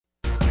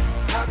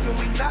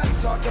not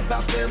talk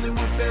about family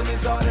when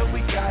family's all that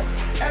we got.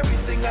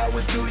 Everything I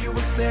would do, you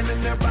were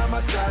standing there by my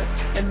side.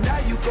 And now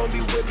you gon'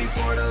 be with me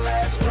for the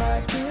last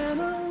ride. It's been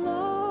a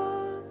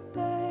long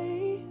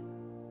day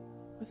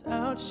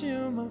without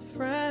you, my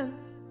friend.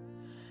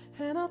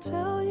 And I'll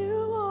tell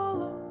you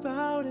all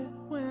about it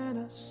when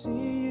I see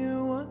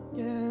you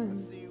again.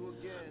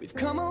 We've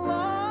come a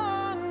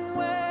long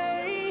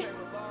way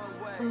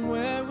from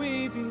where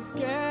we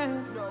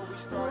began.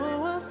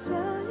 Oh, I'll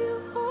tell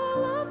you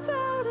all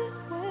about it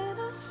when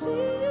I see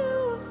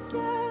you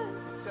again.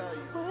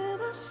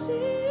 When I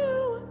see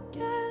you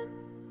again.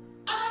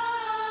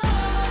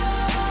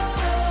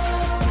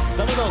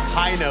 Some of those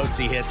high notes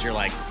he hits, you're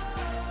like,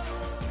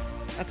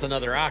 that's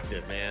another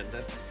octave, man.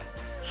 That's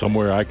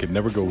somewhere I could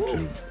never go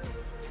to.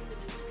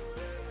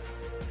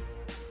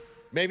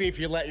 maybe if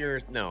you let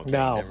your No.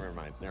 Never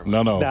mind. No.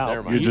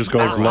 Never mind. It just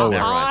goes lower.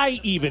 I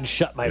even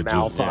shut my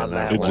mouth on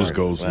that. It just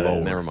goes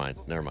lower. Never mind.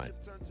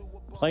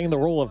 Playing the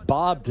role of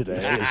Bob today.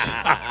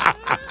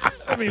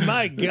 I mean,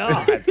 my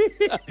God.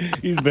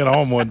 He's been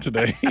on one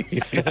today.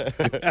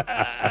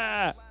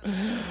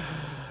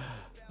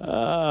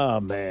 Oh,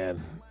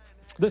 man.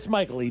 This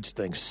Michael Leach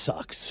thing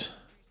sucks.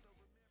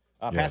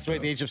 Passed away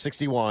at the age of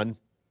 61.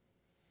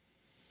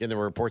 In the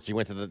reports, he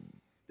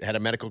had a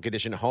medical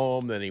condition at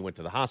home, then he went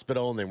to the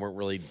hospital, and they weren't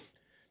really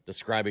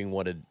describing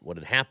what had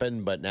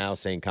happened, but now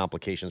saying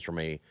complications from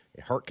a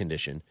heart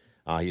condition.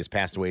 He has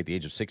passed away at the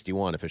age of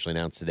 61, officially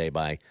announced today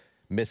by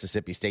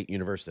Mississippi State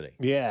University.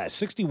 Yeah,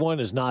 61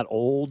 is not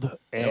old,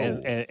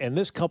 and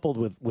this coupled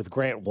with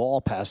Grant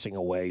Wall passing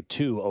away,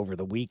 too, over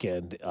the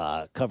weekend,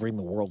 covering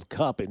the World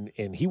Cup,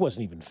 and he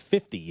wasn't even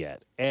 50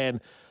 yet.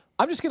 And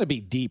I'm just going to be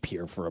deep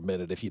here for a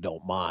minute, if you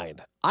don't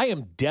mind. I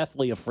am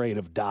deathly afraid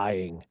of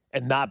dying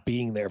and not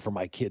being there for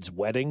my kids'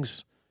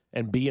 weddings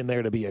and being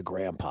there to be a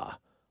grandpa.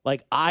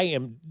 Like, I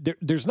am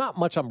there's not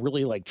much I'm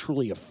really, like,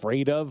 truly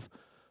afraid of,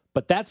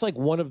 but that's, like,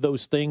 one of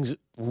those things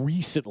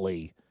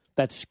recently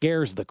that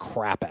scares the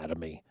crap out of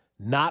me,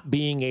 not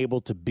being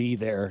able to be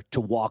there to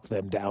walk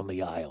them down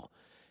the aisle.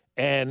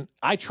 And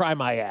I try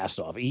my ass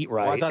off, eat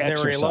right, I thought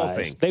exercise. they were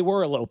eloping. They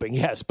were eloping,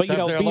 yes. But,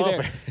 Except be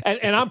there.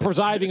 And I'm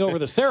presiding over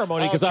the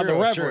ceremony because I'm the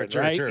reverend,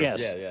 right? True.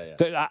 Yes.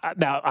 Yeah.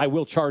 Now, I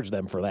will charge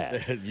them for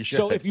that. You should.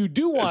 So if you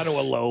do want to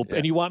elope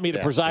and you want me to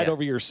preside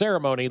over your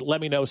ceremony,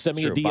 let me know. Send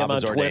me a DM Bob on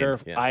is Twitter.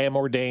 ordained. Yeah. I am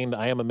ordained.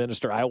 I am a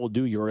minister. I will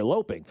do your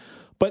eloping.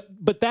 But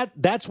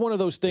that's one of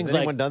those things. Has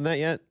anyone done that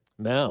yet?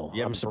 No,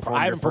 You I'm haven't surprised. performed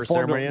I your haven't first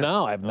performed. ceremony yet?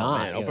 No, I've not.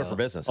 Man, open for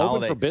business.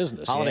 Open for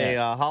business.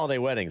 Holiday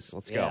weddings.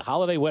 Let's go. Yeah,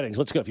 holiday weddings.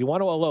 Let's go. If you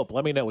want to elope,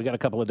 let me know. We got a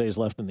couple of days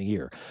left in the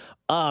year.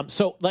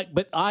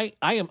 But I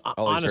am He's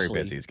honestly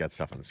very busy. He's got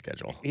stuff on the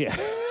schedule. Yeah.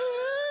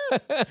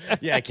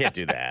 Yeah, I can't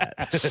do that.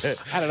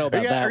 I don't know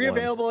about that. Are you one.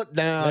 available?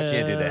 No, I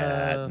can't do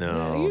that.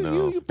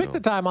 No, You pick the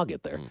time. I'll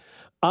get there.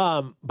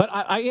 But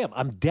I am.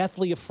 I'm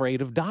deathly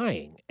afraid of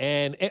dying.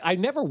 And I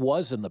never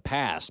was in the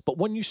past. But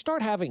when you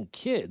start having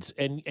kids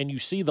and you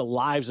see the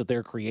lives that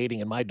they're creating,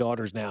 and my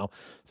daughter's now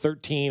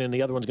 13 and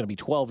the other one's going to be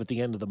 12 at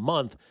the end of the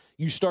month,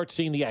 you start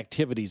seeing the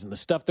activities and the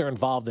stuff they're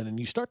involved in, and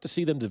you start to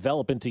see them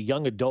develop into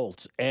young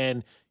adults.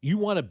 And you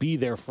want to be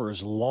there for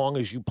as long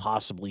as you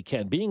possibly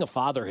can. Being a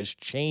father has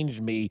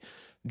changed me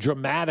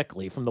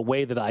dramatically from the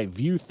way that I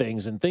view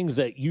things, and things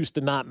that used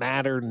to not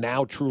matter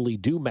now truly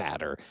do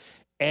matter.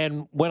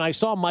 And when I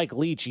saw Mike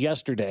Leach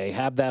yesterday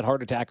have that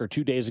heart attack, or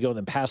 2 days ago, and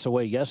then pass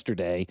away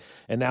yesterday,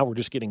 and now we're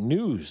just getting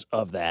news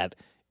of that,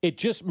 it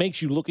just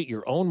makes you look at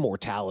your own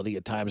mortality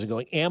at times and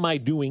going, am I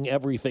doing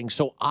everything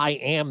so I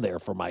am there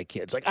for my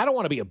kids? Like, I don't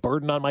want to be a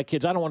burden on my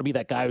kids. I don't want to be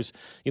that guy who's,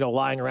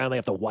 lying around, they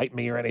have to wipe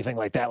me or anything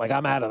like that. Like,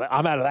 I'm out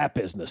of that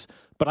business.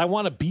 But I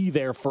want to be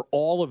there for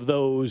all of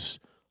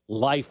those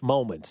life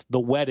moments, the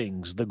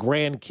weddings, the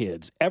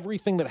grandkids,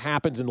 everything that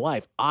happens in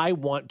life. I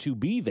want to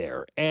be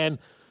there. And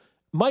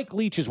Mike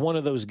Leach is one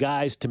of those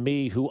guys to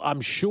me who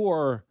I'm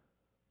sure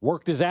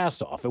worked his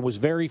ass off and was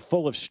very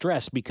full of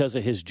stress because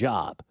of his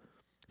job.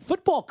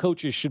 Football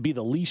coaches should be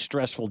the least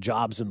stressful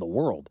jobs in the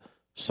world.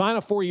 Sign a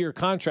 4-year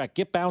contract,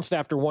 get bounced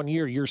after 1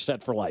 year, you're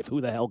set for life.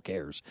 Who the hell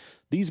cares?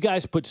 These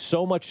guys put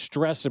so much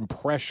stress and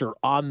pressure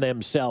on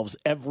themselves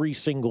every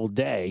single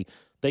day.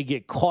 They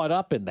get caught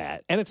up in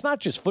that. And it's not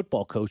just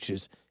football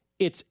coaches,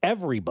 it's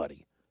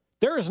everybody.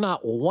 There is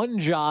not one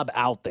job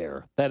out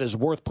there that is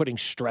worth putting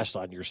stress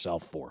on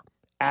yourself for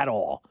at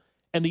all.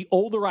 And the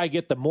older I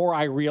get, the more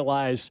I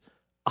realize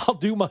I'll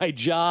do my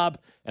job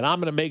and I'm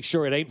going to make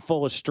sure it ain't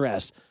full of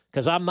stress,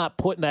 because I'm not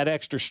putting that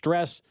extra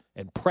stress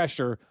and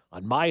pressure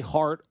on my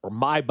heart or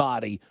my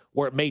body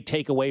where it may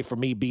take away from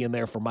me being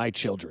there for my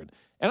children.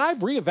 And I've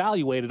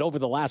reevaluated over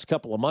the last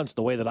couple of months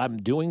the way that I'm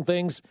doing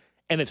things,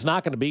 and it's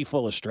not going to be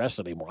full of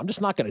stress anymore. I'm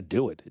just not going to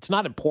do it. It's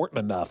not important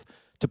enough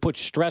to put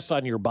stress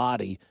on your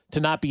body to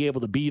not be able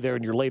to be there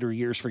in your later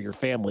years for your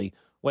family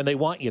when they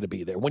want you to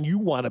be there, when you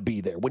want to be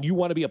there, when you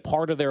want to be a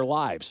part of their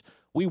lives.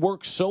 We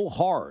work so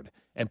hard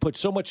and put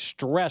so much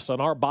stress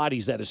on our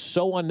bodies that is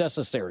so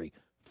unnecessary.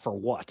 For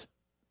what?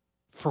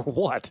 For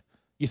what?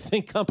 You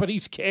think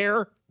companies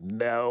care?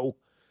 No.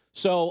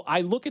 So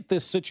I look at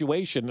this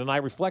situation and I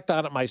reflect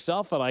on it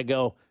myself and I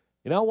go,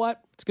 you know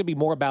what? It's going to be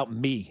more about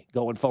me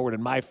going forward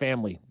and my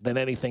family than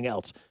anything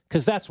else,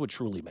 because that's what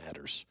truly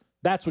matters.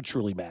 That's what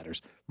truly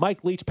matters.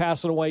 Mike Leach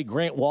passing away,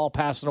 Grant Wall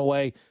passing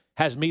away,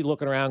 has me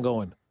looking around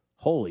going,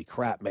 holy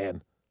crap,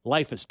 man.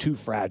 Life is too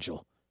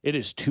fragile. It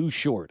is too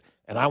short,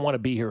 and I want to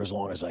be here as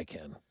long as I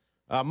can.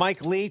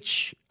 Mike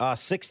Leach,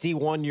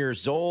 61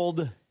 years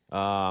old,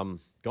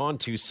 gone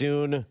too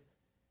soon.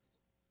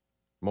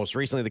 Most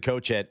recently, the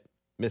coach at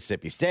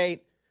Mississippi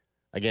State.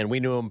 Again,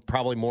 we knew him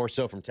probably more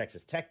so from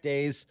Texas Tech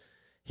days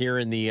here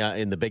in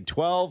the Big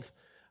 12.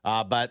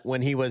 But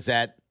when he was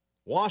at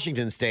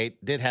Washington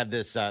State, did have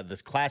this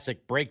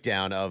classic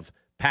breakdown of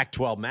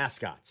Pac-12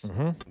 mascots.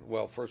 Mm-hmm.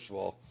 Well, first of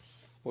all,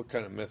 what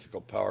kind of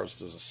mythical powers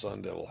does a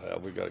Sun Devil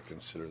have? We got to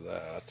consider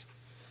that.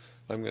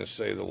 I'm going to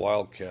say the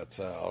Wildcat's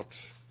out.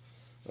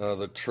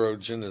 The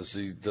Trojan, does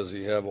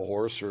he have a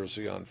horse or is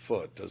he on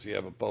foot? Does he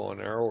have a bow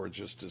and arrow or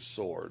just his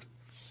sword?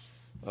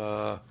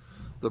 The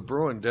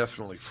Bruin,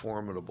 definitely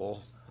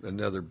formidable.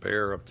 Another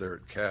bear up there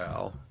at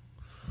Cal.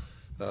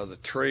 The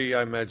tree,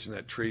 I imagine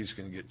that tree's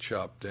going to get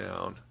chopped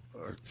down,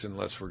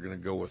 unless we're going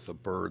to go with a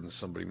bird and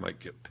somebody might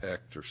get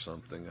pecked or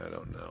something. I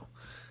don't know.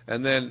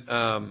 And then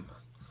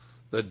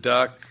the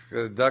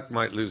duck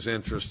might lose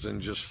interest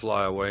and just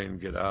fly away and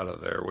get out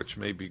of there, which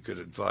may be good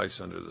advice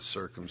under the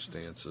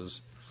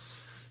circumstances.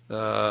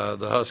 The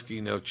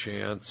husky, no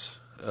chance.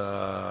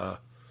 The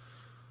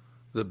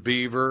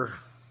beaver,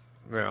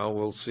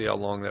 we'll see how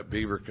long that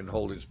beaver can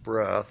hold his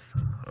breath.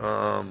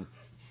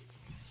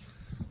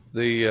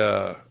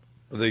 The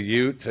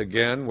ute,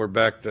 again, we're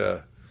back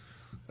to,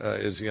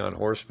 is he on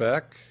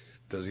horseback?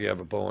 Does he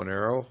have a bow and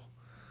arrow?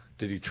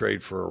 Did he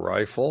trade for a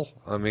rifle?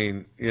 I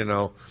mean,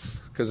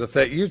 because if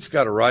that ute's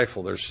got a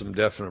rifle, there's some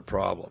definite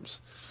problems.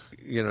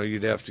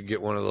 You'd have to get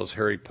one of those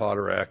Harry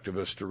Potter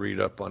activists to read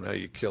up on how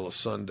you kill a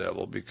Sun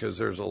Devil, because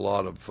there's a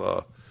lot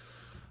of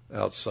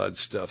outside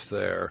stuff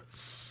there.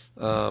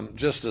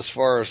 Just as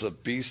far as a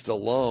beast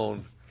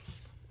alone,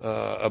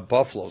 a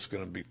buffalo's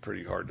going to be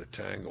pretty hard to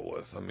tangle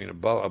with. I mean, a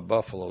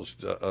buffalo's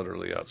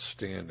utterly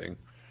outstanding.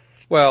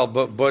 Well,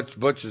 but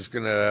Butch is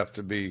going to have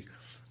to be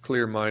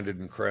clear-minded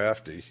and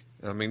crafty.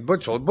 I mean,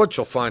 Butch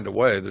will find a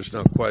way. There's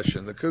no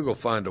question. The Cougar will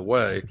find a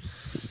way.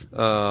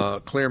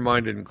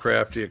 Clear-minded and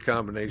crafty, a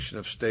combination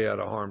of stay out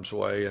of harm's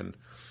way and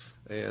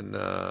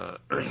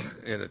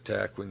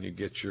attack when you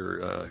get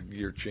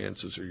your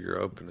chances or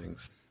your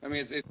openings. I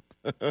mean,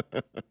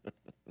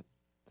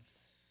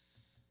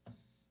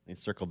 He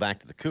circled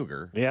back to the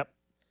Cougar. Yep.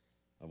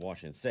 Of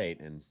Washington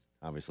State, and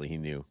obviously he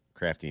knew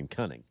crafty and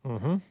cunning.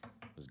 Mm-hmm.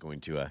 Was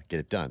going to get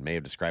it done. May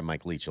have described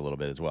Mike Leach a little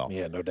bit as well.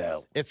 Yeah, no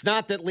doubt. It's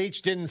not that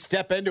Leach didn't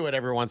step into it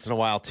every once in a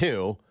while,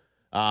 too.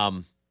 We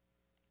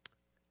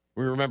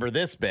remember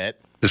this bit.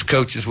 As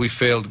coaches, we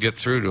failed to get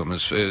through to them.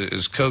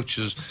 As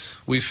coaches,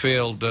 we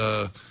failed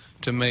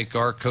to make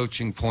our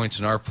coaching points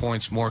and our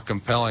points more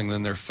compelling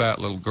than their fat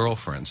little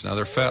girlfriends. Now,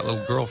 their fat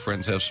little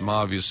girlfriends have some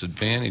obvious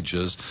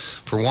advantages.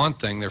 For one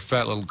thing, their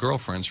fat little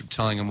girlfriends are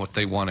telling them what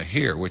they want to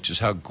hear, which is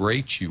how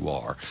great you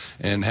are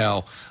and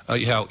how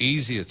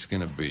easy it's going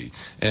to be,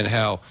 and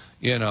how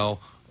we had a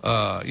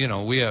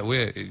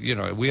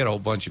whole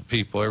bunch of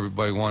people.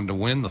 Everybody wanted to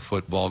win the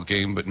football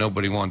game, but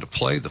nobody wanted to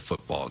play the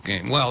football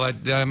game. Well,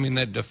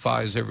 that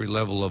defies every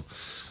level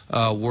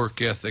of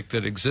work ethic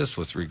that exists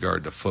with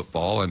regard to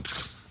football. And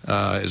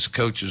as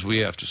coaches, we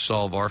have to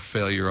solve our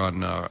failure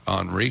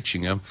on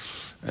reaching them,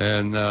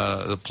 and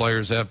the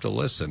players have to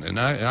listen. And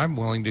I'm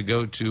willing to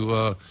go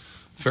to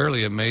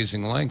fairly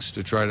amazing lengths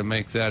to try to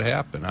make that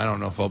happen. I don't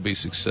know if I'll be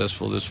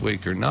successful this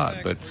week or not,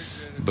 but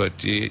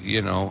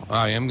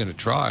I am going to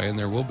try, and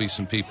there will be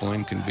some people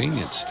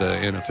inconvenienced.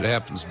 And if it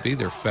happens to be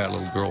their fat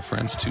little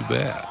girlfriends, too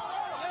bad.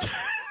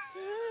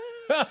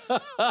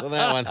 So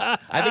that one,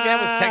 I think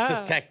that was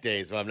Texas Tech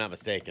days, if I'm not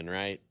mistaken,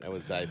 right? That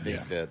was, I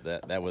think,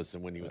 that was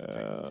when he was at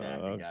Texas Tech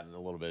and got in a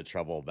little bit of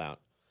trouble about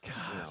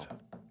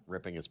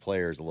ripping his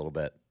players a little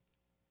bit.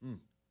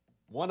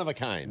 One of a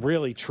kind.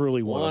 Really,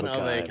 truly one of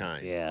a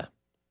kind. Yeah.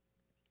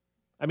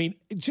 I mean,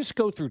 just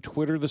go through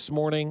Twitter this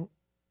morning,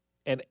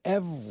 and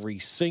every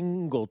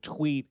single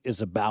tweet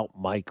is about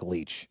Mike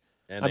Leach.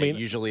 And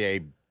usually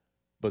a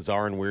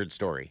bizarre and weird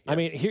story. Yes. I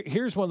mean,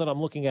 here's one that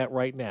I'm looking at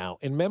right now.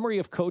 In memory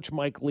of Coach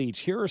Mike Leach,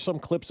 here are some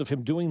clips of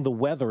him doing the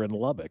weather in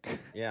Lubbock.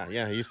 Yeah,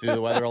 he used to do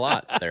the weather a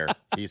lot there.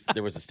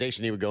 There was a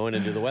station he would go in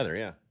and do the weather,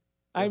 yeah.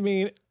 I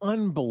mean,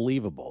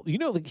 unbelievable. You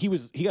know, he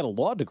got a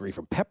law degree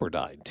from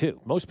Pepperdine,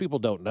 too. Most people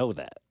don't know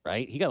that,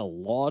 right? He got a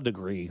law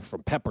degree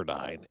from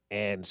Pepperdine,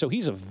 and so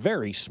he's a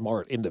very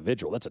smart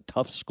individual. That's a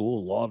tough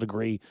school, law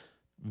degree,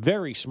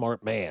 very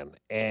smart man,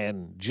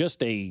 and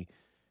just I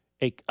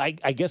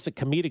guess a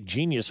comedic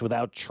genius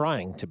without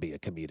trying to be a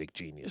comedic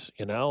genius,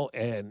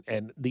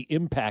 and the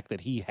impact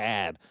that he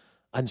had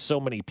on so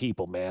many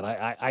people, man.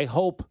 I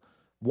hope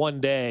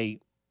one day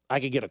I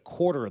could get a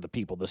quarter of the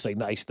people to say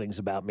nice things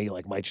about me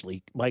like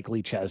Mike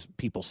Leach has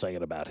people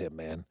saying about him,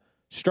 man.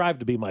 Strive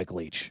to be Mike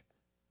Leach.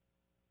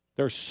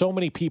 There are so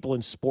many people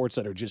in sports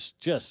that are just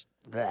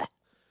bleh.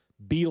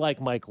 Be like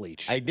Mike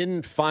Leach. I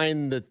didn't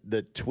find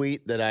the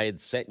tweet that I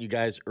had sent you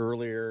guys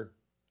earlier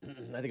I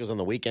think it was on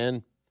the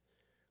weekend,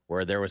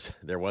 where there was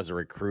a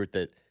recruit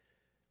that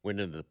went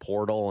into the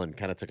portal and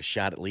kind of took a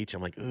shot at Leach.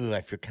 I'm like, ooh,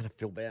 I kind of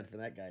feel bad for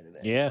that guy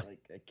today. Yeah.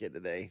 Like that kid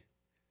today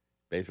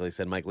basically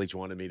said Mike Leach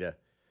wanted me to,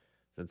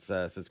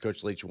 since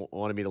Coach Leach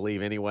wanted me to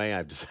leave anyway,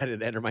 I've decided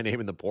to enter my name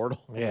in the portal.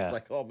 Yeah. It's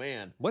like, oh,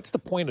 man. What's the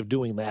point of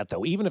doing that,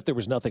 though? Even if there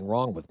was nothing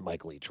wrong with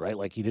Mike Leach, right?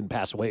 Like he didn't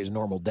pass away his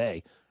normal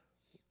day.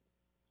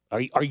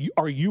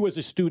 Are you as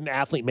a student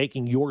athlete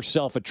making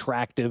yourself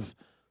attractive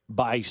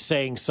by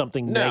saying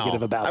something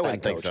negative about I that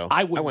wouldn't coach? think so.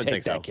 I wouldn't take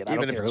think that so. kid. I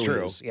Even don't if care it's who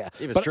true. it is. Yeah.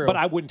 If it's true. But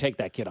I wouldn't take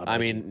that kid on. I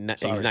my mean, team. he's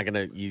Sorry. not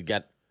going to – you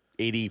got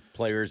 80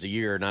 players a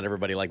year. Not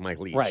everybody like Mike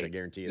Leach. Right. I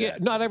guarantee you Yeah,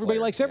 that. not everybody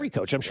Player. likes every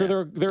coach. I'm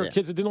sure there are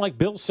kids that didn't like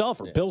Bill Self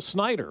or Bill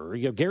Snyder or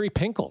Gary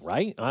Pinkel,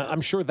 right?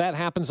 I'm sure that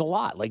happens a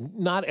lot. Like,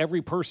 not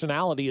every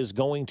personality is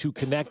going to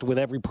connect with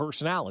every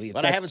personality.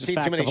 But I haven't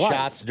seen too many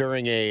shots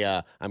during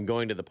a I'm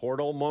going to the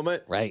portal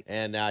moment. Right.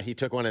 And he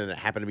took one, and it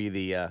happened to be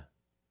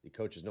the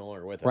coach is no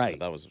longer with us. Right. So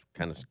that was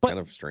kind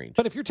of strange.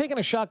 But if you're taking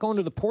a shot going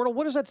to the portal,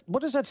 what does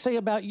that say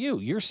about you?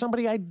 You're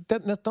somebody I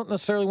don't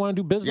necessarily want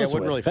to do business it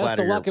wouldn't with. really Best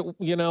of luck flatter at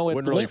at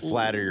wouldn't really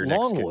flatter your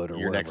next Longwood or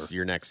your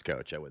whatever. next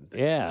coach. I wouldn't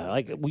think. Yeah,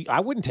 like I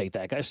wouldn't take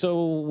that guy.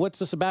 So what's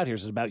this about here?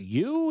 Is it about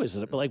you? Is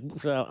it like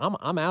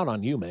I'm out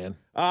on you, man?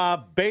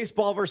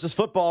 Baseball versus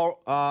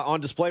football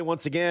on display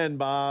once again.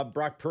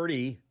 Brock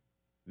Purdy,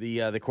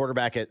 the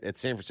quarterback at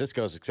San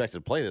Francisco, is expected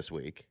to play this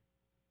week.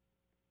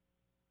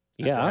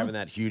 Yeah, After having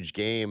that huge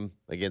game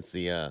against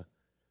the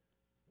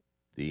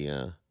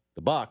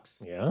Bucks.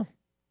 Yeah,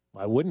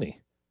 why wouldn't he?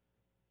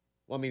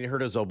 Well, I mean, he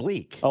hurt his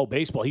oblique. Oh,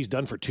 baseball. He's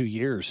done for 2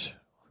 years. I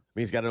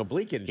mean, he's got an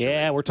oblique injury.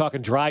 Yeah, we're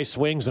talking dry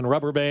swings and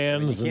rubber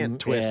bands. You can't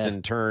twist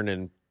and turn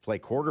and play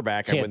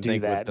quarterback. I wouldn't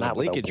think with an Not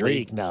oblique with injury.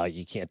 oblique. No,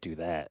 you can't do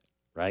that,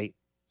 right?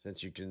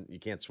 Since you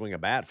can't swing a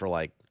bat for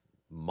like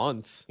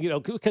months.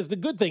 Because the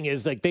good thing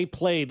is like they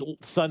played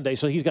Sunday,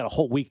 so he's got a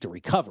whole week to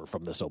recover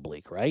from this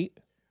oblique, right?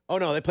 Oh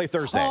no, they play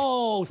Thursday.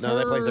 Oh, no,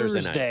 they play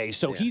Thursday night.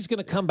 So he's going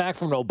to come back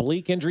from an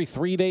oblique injury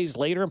 3 days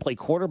later and play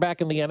quarterback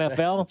in the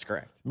NFL. That's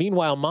correct.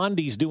 Meanwhile,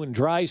 Mondi's doing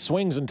dry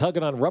swings and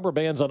tugging on rubber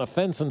bands on a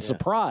fence and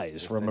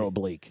surprise from an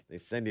oblique. They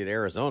send you to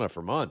Arizona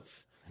for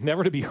months.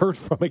 Never to be heard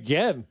from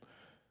again.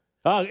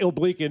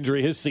 Oblique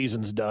injury, his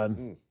season's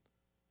done.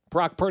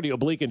 Brock Purdy,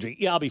 oblique injury.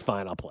 Yeah, I'll be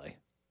fine. I'll play.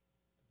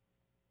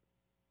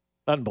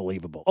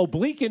 Unbelievable.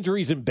 Oblique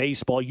injuries in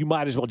baseball, you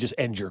might as well just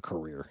end your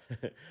career.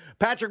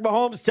 Patrick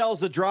Mahomes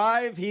tells The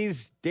Drive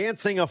he's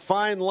dancing a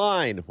fine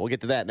line. We'll get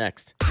to that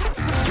next.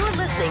 You're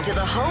listening to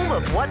the home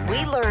of What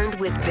We Learned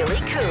with Billy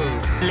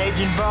Coons.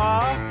 Legend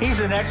Bob, he's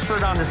an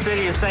expert on the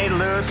city of St.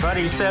 Louis, but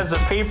he says the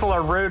people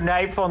are rude and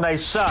hateful and they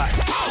suck.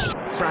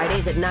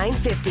 Fridays at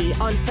 9:50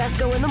 on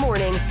Fesco in the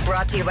Morning.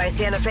 Brought to you by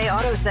Santa Fe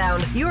Auto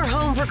Sound. Your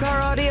home for car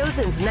audio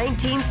since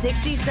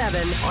 1967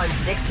 on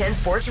 610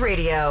 Sports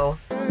Radio.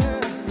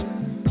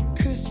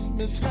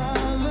 Christmas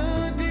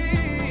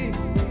holiday.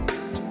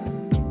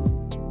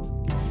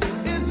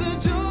 It's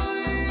a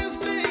joyous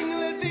thing.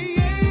 Let the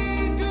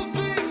angels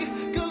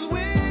sing, 'cause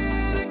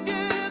we're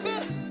together.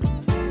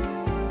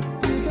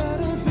 We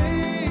gotta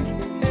sing.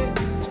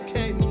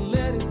 Can't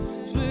let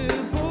it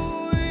slip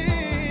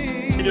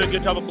away. They do a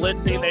good job of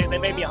blitzing. They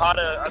made me hot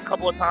a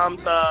couple of times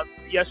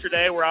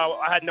yesterday where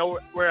I had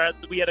where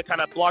we had to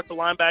kind of block the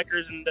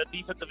linebackers and the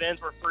defensive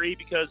ends were free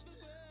because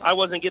I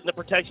wasn't getting the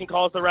protection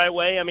calls the right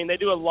way. I mean, they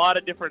do a lot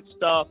of different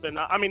stuff. And,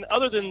 I mean,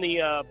 other than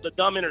the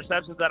dumb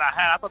interceptions that I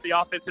had, I thought the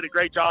offense did a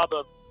great job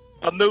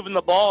of moving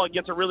the ball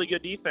against a really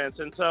good defense.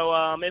 And so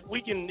if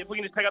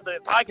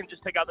I can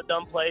just take out the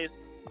dumb plays,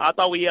 I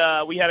thought we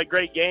had a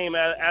great game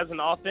as an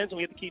offense, and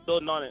we have to keep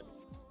building on it.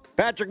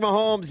 Patrick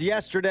Mahomes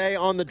yesterday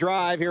on The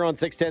Drive here on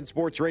 610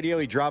 Sports Radio.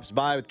 He drops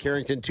by with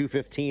Carrington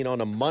 2:15 on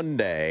a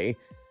Monday.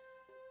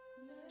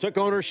 Took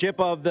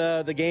ownership of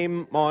the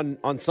game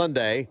on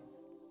Sunday.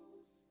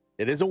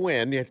 It is a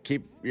win. You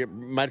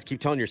might have to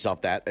keep telling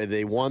yourself that.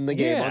 They won the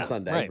game on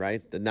Sunday,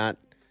 right? They're not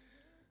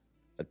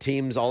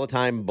teams all the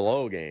time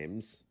blow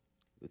games.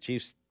 The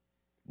Chiefs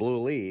blew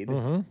a lead,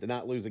 did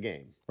not lose a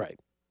game. Right.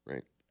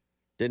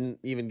 Didn't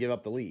even give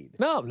up the lead.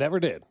 No, never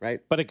did.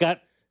 Right. But it got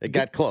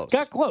close.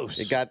 Got close.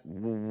 It got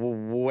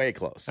way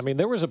close. I mean,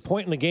 there was a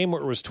point in the game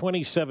where it was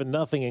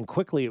 27-0, and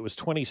quickly it was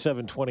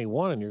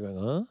 27-21, and you're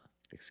going, huh?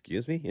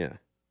 Excuse me? Yeah.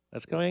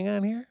 That's going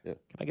on here? Yeah.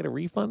 Can I get a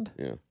refund?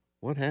 Yeah.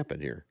 What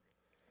happened here?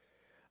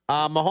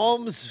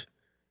 Mahomes,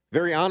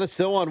 very honest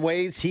still on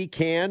ways he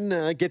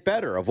can get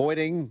better,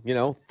 avoiding,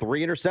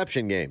 3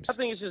 interception games. I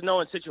think it's just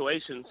knowing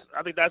situations.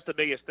 I think that's the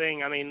biggest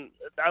thing. I mean,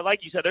 like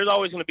you said, there's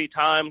always going to be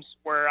times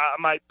where I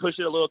might push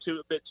it a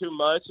bit too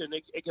much, and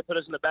it can put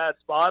us in a bad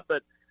spot.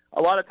 But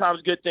a lot of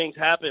times good things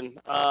happen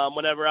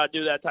whenever I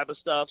do that type of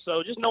stuff.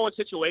 So just knowing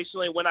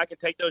situationally when I can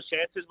take those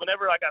chances.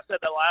 Whenever, like I said,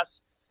 that last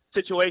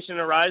situation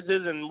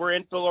arises and we're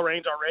in field goal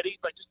range already,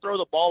 like just throw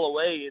the ball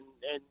away and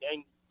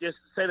just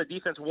say the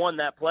defense won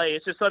that play.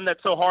 It's just something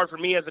that's so hard for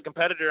me as a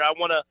competitor. I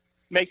want to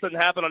make something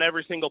happen on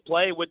every single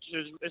play, which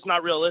is it's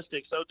not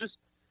realistic. So just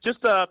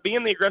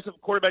being the aggressive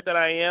quarterback that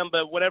I am,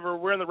 but whenever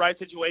we're in the right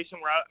situation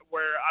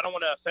where I don't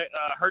want to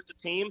hurt the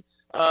team,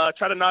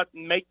 try to not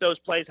make those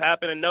plays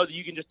happen and know that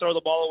you can just throw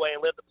the ball away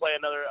and live to play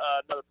another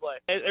play.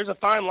 There's a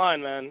fine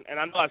line, man, and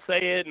I know I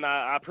say it and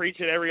I preach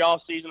it every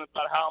off season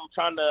about how I'm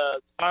trying to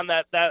find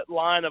that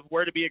line of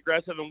where to be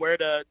aggressive and where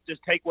to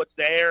just take what's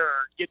there or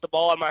get the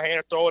ball in my hand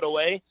or throw it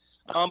away.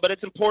 But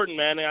it's important,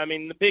 man. I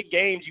mean, the big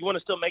games, you want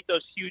to still make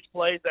those huge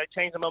plays that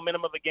change the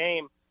momentum of a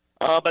game.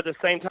 But at the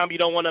same time, you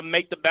don't want to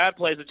make the bad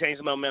plays that change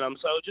the momentum.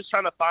 So just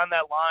trying to find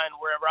that line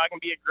wherever I can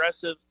be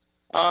aggressive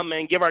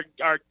and give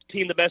our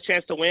team the best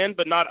chance to win,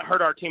 but not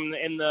hurt our team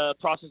in the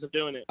process of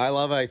doing it. I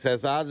love how he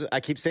says, I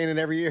keep saying it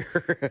every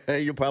year.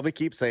 You'll probably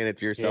keep saying it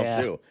to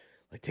yourself, too.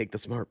 Like, take the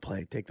smart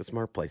play, take the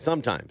smart play.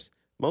 Sometimes.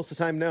 Most of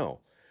the time, no.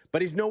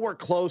 But he's nowhere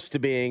close to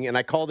being, and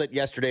I called it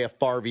yesterday a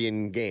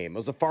Favrean game. It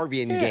was a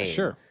Favrean game.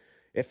 Sure.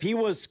 If he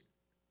was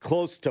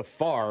close to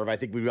Favre, I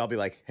think we'd all be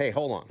like, hey,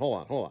 hold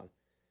on.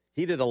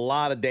 He did a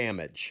lot of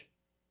damage.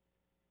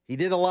 He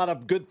did a lot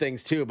of good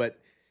things, too, but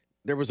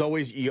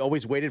you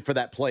always waited for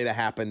that play to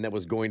happen that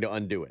was going to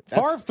undo it.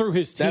 Favre threw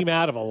his team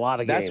out of a lot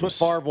of games. That's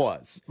what Favre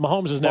was.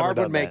 Mahomes has never done that.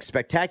 Favre would make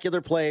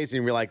spectacular plays,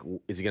 and you're like,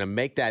 is he going to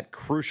make that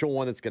crucial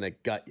one that's going to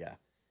gut you?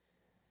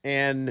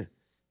 And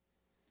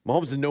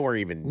Mahomes is nowhere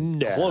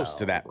even close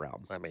to that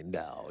realm. I mean,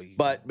 no.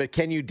 But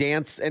can you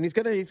dance? And he's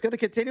gonna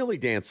continually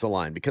dance the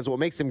line, because what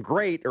makes him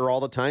great are all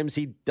the times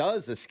he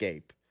does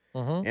escape,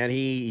 and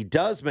he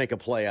does make a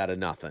play out of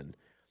nothing.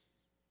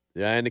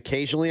 And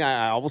occasionally,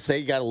 I will say,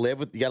 you got to live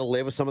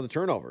with some of the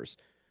turnovers.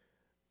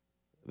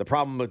 The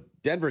problem with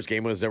Denver's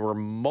game was there were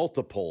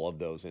multiple of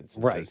those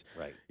instances.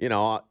 Right. You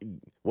know,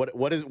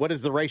 what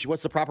is the ratio?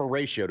 What's the proper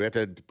ratio? Do we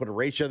have to put a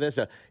ratio of this?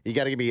 You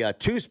got to give me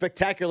 2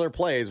 spectacular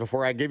plays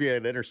before I give you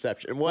an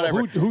interception.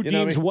 Whatever. Well, who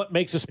deems what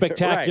makes a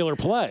spectacular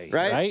play?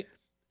 Right.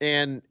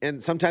 And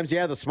sometimes,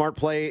 the smart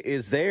play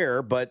is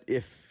there, but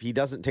if he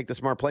doesn't take the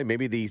smart play,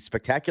 maybe the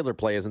spectacular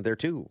play isn't there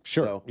too.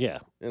 Sure. So, yeah.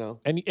 You know,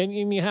 and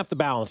you have to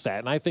balance that.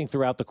 And I think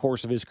throughout the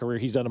course of his career,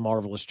 he's done a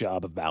marvelous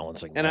job of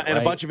balancing that. And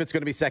a bunch of it's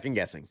going to be second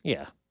guessing.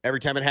 Yeah.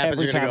 Every time it happens,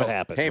 Every you're going time to go, it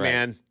happens, hey, right.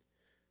 man,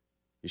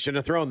 you shouldn't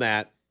have thrown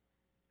that.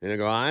 And they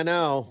go, I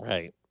know.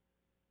 Right.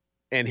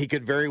 And he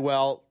could very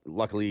well,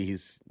 luckily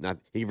he's not,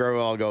 he very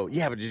well go,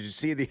 yeah, but did you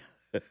see the,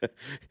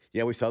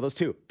 yeah, we saw those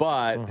too.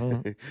 But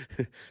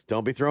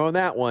don't be throwing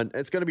that one.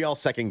 It's going to be all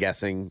second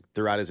guessing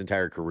throughout his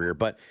entire career.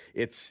 But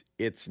it's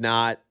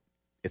not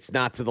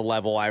to the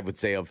level, I would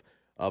say, of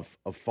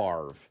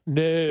Favre.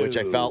 No. Which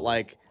I felt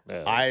like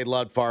I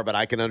loved Favre, but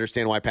I can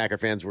understand why Packer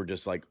fans were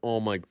just like, oh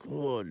my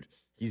God,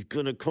 he's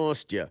going to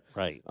cost you.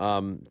 Right.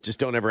 Just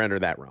don't ever enter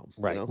that realm.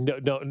 Right. You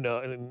know?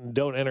 No,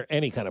 don't enter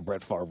any kind of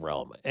Brett Favre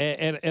realm.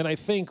 And I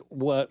think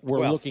what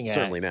we're looking at,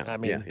 certainly now. I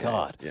mean,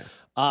 God. Yeah.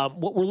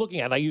 What we're looking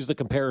at, I used the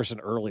comparison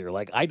earlier.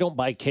 Like, I don't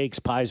buy cakes,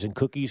 pies, and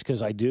cookies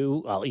because I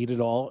do. I'll eat it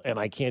all, and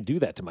I can't do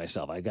that to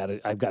myself. I've got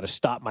to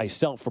stop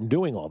myself from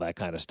doing all that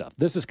kind of stuff.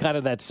 This is kind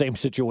of that same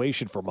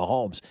situation for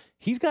Mahomes.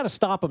 He's got to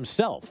stop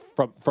himself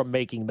from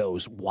making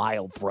those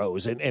wild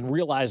throws and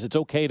realize it's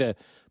okay to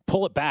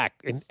pull it back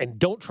and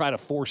don't try to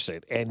force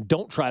it and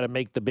don't try to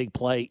make the big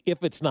play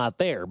if it's not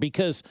there.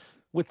 Because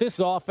with this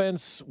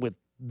offense, with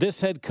this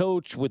head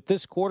coach, with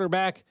this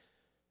quarterback,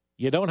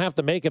 you don't have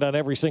to make it on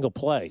every single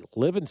play.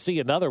 Live and see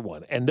another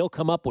one, and they'll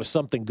come up with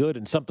something good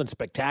and something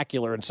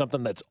spectacular and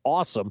something that's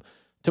awesome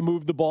to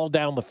move the ball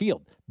down the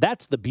field.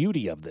 That's the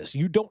beauty of this.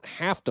 You don't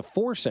have to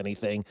force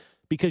anything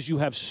because you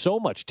have so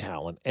much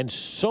talent and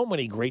so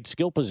many great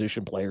skill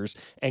position players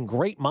and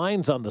great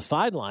minds on the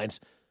sidelines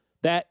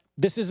that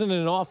this isn't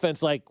an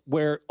offense like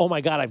where, oh,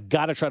 my God, I've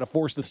got to try to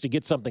force this to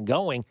get something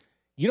going.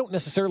 You don't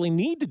necessarily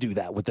need to do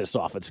that with this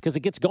offense because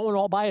it gets going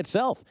all by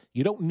itself.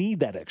 You don't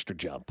need that extra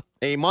jump.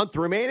 A month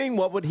remaining.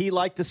 What would he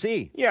like to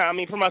see? Yeah, I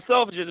mean, for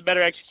myself, it's just a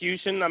better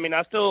execution. I mean,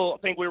 I still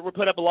think we're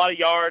putting up a lot of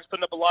yards,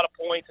 putting up a lot of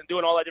points, and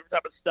doing all that different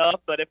type of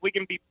stuff. But if we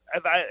can be,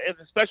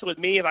 especially with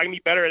me, if I can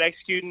be better at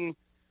executing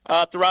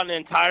throughout an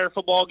entire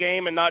football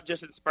game and not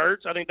just in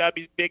spurts, I think that'd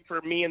be big for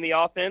me in the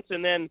offense.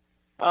 And then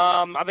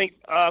I think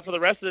for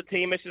the rest of the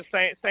team, it's just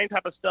same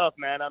type of stuff,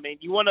 man. I mean,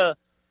 you want to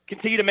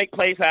continue to make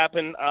plays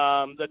happen.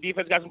 The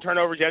defense got some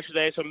turnovers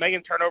yesterday, so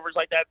making turnovers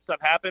like that stuff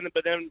happen.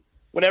 But then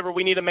whenever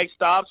we need to make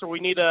stops or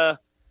we need to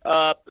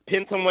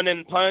pin someone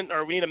in punt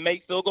or we need to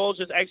make field goals,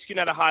 just execute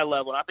at a high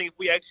level. And I think if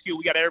we execute,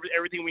 we got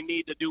everything we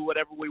need to do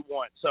whatever we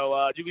want.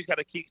 So we just got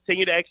to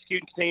continue to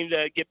execute and continue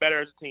to get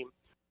better as a team.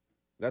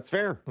 That's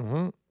fair.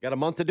 Mm-hmm. Got a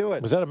month to do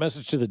it. Was that a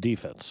message to the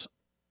defense?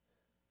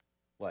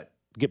 What?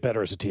 Get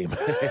better as a team.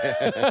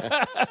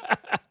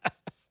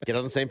 Get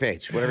on the same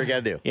page. Whatever you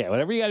got to do. Yeah,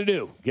 whatever you got to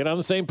do. Get on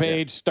the same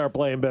page. Yeah. Start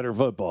playing better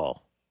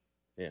football.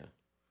 Yeah.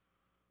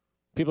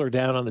 People are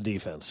down on the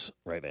defense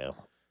right now.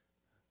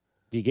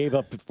 You gave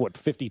up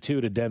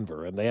 52 to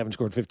Denver, and they haven't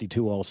scored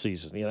 52 all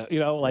season.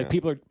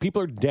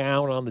 People are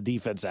down on the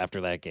defense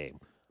after that game.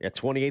 Yeah,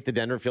 28 to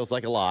Denver feels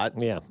like a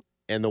lot. Yeah.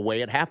 And the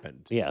way it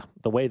happened. Yeah,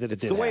 the way that it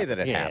it's did the way happen.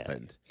 that it yeah.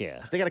 happened.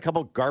 Yeah. They got a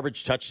couple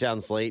garbage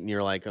touchdowns late, and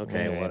you're like,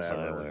 okay, yeah,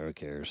 whatever. Fine, who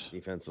cares?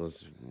 Defense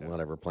was,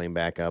 whatever, playing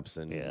backups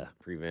and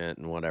prevent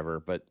and whatever.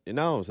 But, it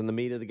was in the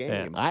meat of the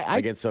game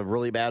against a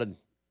really bad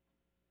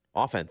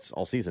offense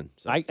all season.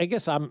 So. I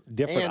guess I'm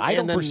different. I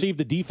don't perceive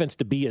the defense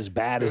to be as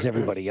bad as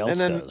everybody else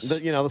does.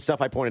 The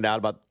stuff I pointed out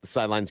about the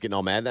sidelines getting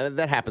all mad,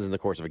 that happens in the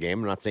course of a game.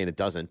 I'm not saying it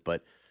doesn't,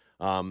 but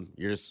I'm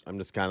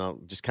just kind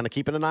of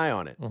keeping an eye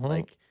on it. Mm-hmm.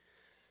 Like,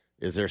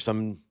 is there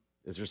some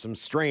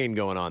strain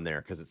going on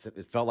there? Because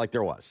it felt like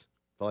there was.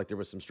 Felt like there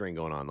was some strain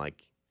going on.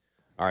 Like,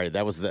 all right,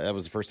 that was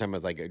the first time I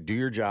was like, do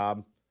your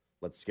job.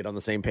 Let's get on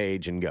the same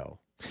page and go.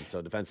 And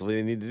so defensively,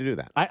 they need to do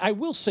that. I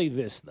will say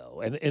this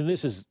though, and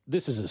this is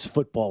as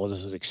football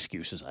as an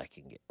excuse as I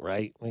can get.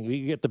 Right? I mean,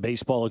 you get the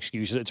baseball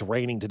excuse. It's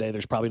raining today.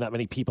 There's probably not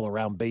many people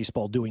around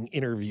baseball doing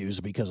interviews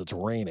because it's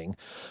raining.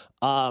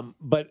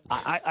 But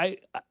I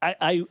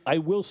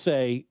will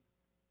say,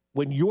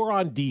 when you're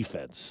on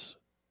defense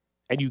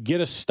and you get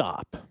a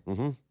stop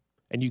and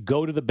you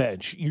go to the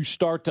bench, you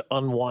start to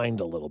unwind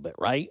a little bit.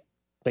 Right?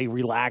 They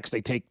relax.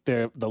 They take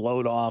the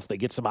load off. They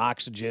get some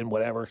oxygen,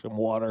 whatever, some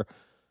water.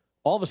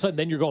 All of a sudden,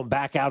 then you're going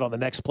back out on the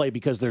next play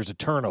because there's a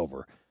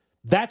turnover.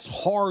 That's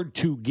hard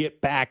to get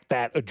back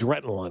that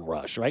adrenaline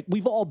rush, right?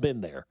 We've all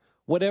been there.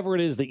 Whatever it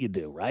is that you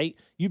do, right?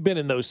 You've been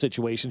in those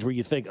situations where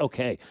you think,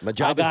 okay, my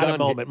job I got is done. A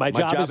moment. My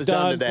job is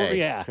done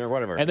today. Or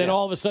whatever. And then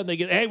all of a sudden they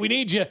get, hey, we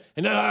need you,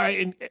 and all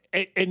right,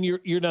 and you're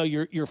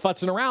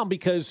futzing around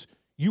because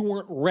you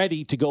weren't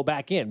ready to go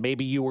back in.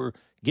 Maybe you were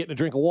getting a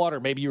drink of water.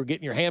 Maybe you were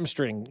getting your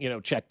hamstring,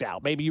 checked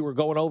out. Maybe you were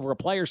going over a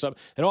play or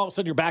something, and all of a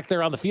sudden you're back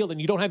there on the field and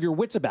you don't have your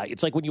wits about you.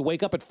 It's like when you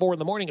wake up at 4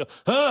 a.m. and go,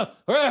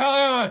 where the hell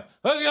am I?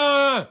 What's going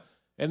on?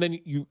 And then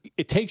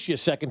it takes you a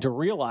second to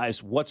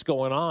realize what's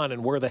going on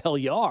and where the hell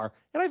you are.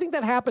 And I think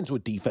that happens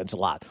with defense a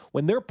lot.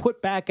 When they're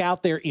put back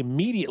out there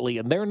immediately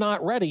and they're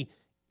not ready,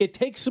 it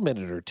takes a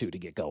minute or two to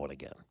get going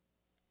again.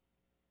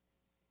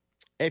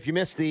 If you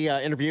missed the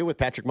interview with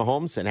Patrick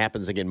Mahomes, it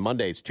happens again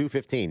Mondays,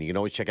 2:15. You can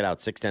always check it out,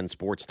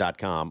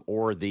 610sports.com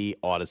or the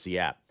Odyssey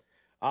app.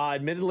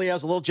 Admittedly, I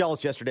was a little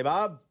jealous yesterday,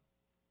 Bob.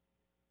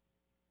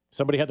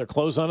 Somebody had their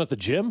clothes on at the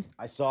gym?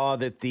 I saw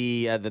that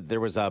that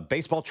there was a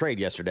baseball trade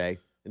yesterday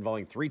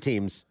involving 3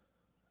 teams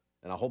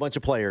and a whole bunch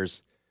of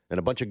players, and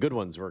a bunch of good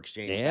ones were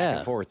exchanged back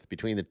and forth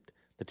between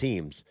the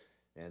teams.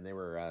 And they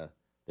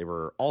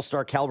were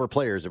all-star caliber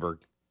players that were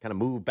kind of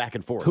moved back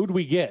and forth. Who'd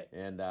we get?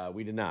 And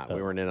we did not.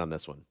 We weren't in on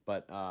this one.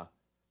 But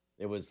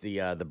it was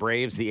the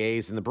Braves, the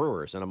A's, and the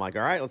Brewers. And I'm like,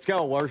 all right, let's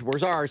go.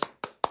 Where's ours?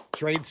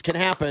 Trades can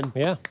happen.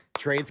 Yeah.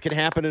 Trades can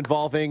happen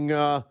involving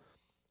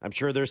I'm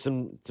sure there's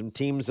some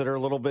teams that are a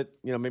little bit,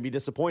 maybe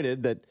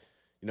disappointed that,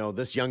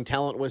 this young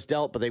talent was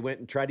dealt, but they went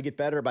and tried to get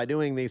better by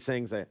doing these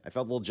things. I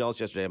felt a little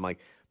jealous yesterday. I'm like,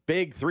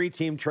 big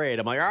 3-team trade.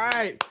 I'm like, all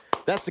right,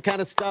 that's the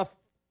kind of stuff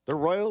the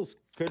Royals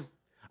could.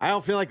 I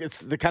don't feel like it's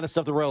the kind of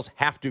stuff the Royals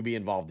have to be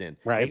involved in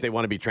if they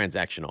want to be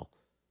transactional.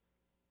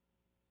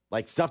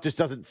 Like, stuff just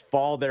doesn't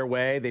fall their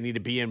way. They need to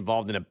be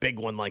involved in a big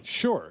one like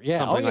something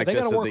like they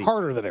this. They got to work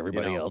harder than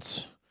everybody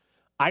else.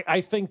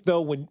 I think,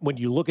 though, when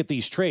you look at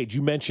these trades,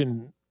 you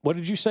mentioned, what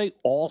did you say?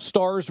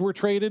 All-stars were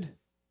traded?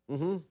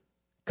 Mm-hmm.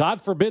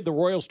 God forbid the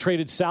Royals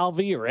traded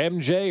Salvi or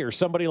MJ or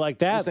somebody like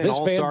that. This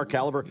all-star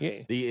caliber.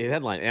 Yeah. The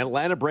headline,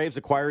 Atlanta Braves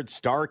acquired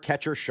star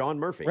catcher Sean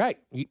Murphy. Right.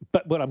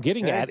 But what I'm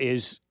getting at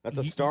is... That's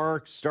a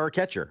star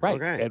catcher. Right.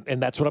 Okay.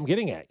 And that's what I'm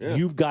getting at. Yeah.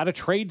 You've got to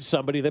trade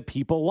somebody that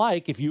people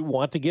like if you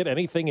want to get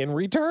anything in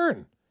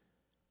return.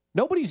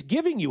 Nobody's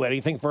giving you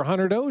anything for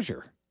Hunter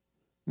Dozier.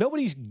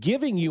 Nobody's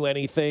giving you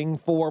anything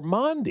for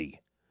Mondi.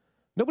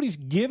 Nobody's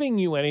giving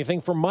you anything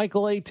for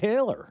Michael A.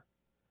 Taylor.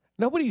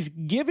 Nobody's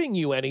giving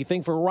you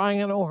anything for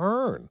Ryan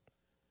O'Hearn.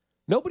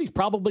 Nobody's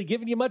probably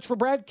giving you much for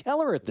Brad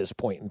Keller at this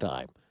point in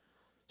time.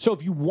 So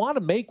if you want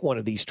to make one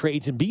of these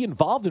trades and be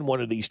involved in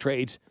one of these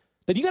trades,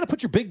 then you got to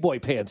put your big boy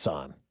pants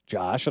on,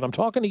 Josh, and I'm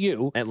talking to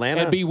you,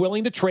 Atlanta, and be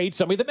willing to trade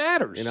somebody that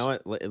matters.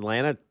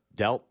 Atlanta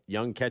dealt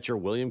young catcher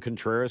William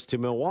Contreras to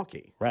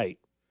Milwaukee. Right.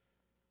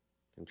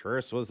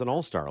 Contreras was an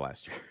all-star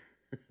last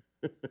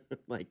year.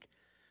 Like,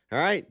 all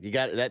right, you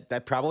got that.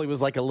 That probably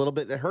was like a little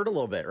bit, that hurt a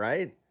little bit,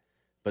 right?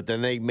 But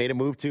then they made a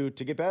move to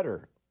get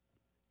better.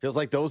 Feels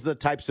like those are the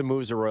types of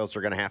moves the Royals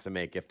are going to have to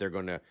make if they're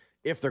going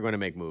to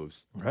make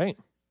moves. Right.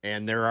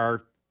 And there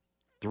are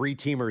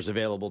 3-teamers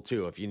available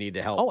too if you need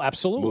to help. Oh,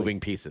 absolutely. Moving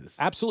pieces.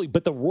 Absolutely.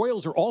 But the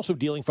Royals are also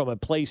dealing from a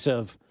place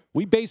of,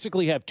 we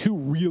basically have 2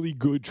 really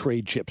good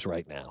trade chips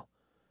right now.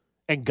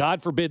 And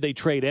God forbid they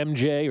trade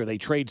MJ or they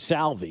trade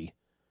Salvi,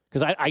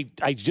 because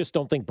I just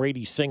don't think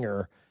Brady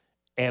Singer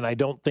and I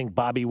don't think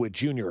Bobby Witt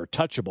Jr. are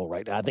touchable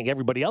right now. I think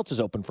everybody else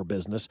is open for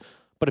business.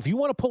 But if you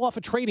want to pull off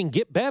a trade and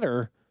get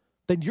better,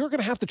 then you're going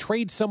to have to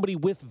trade somebody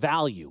with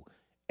value.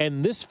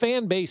 And this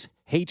fan base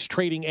hates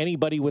trading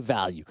anybody with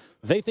value.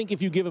 They think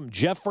if you give them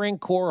Jeff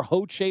Francoeur,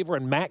 Hochhaver,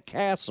 and Matt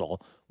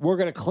Castle, we're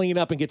going to clean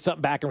up and get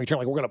something back in return.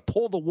 Like we're going to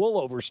pull the wool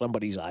over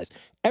somebody's eyes.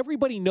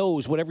 Everybody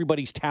knows what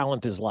everybody's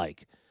talent is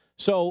like.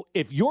 So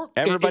if you're...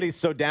 Everybody's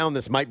so down,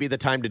 this might be the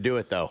time to do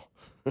it, though.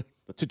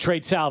 To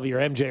trade Salvi or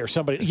MJ or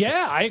somebody.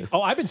 Yeah,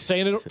 I've been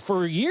saying it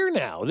for a year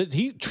now. That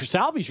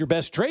Salvi's your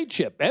best trade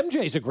chip.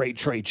 MJ's a great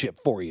trade chip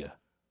for you.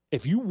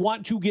 If you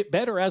want to get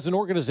better as an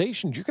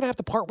organization, you're going to have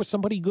to part with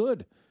somebody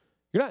good.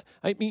 You're not.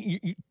 I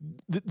mean,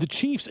 the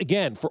Chiefs,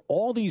 again, for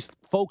all these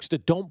folks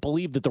that don't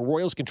believe that the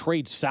Royals can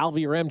trade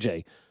Salvy or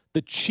MJ,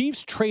 the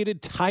Chiefs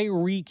traded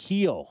Tyreek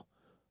Hill,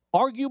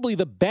 arguably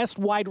the best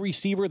wide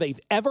receiver they've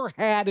ever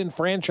had in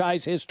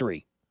franchise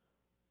history,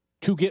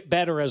 to get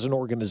better as an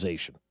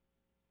organization.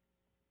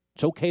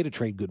 It's okay to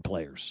trade good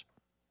players,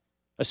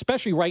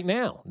 especially right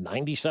now.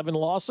 97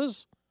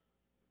 losses.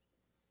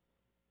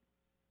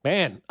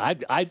 Man,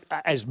 I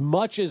as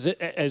much as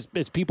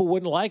people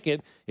wouldn't like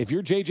it, if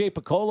you're J.J.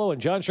 Piccolo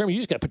and John Sherman, you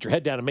just got to put your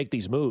head down and make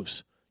these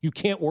moves. You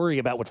can't worry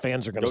about what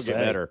fans are going to say. Get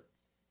better.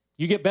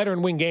 You get better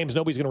and win games,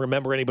 nobody's going to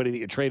remember anybody that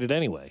you traded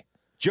anyway.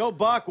 Joe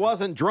Buck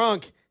wasn't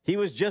drunk. He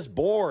was just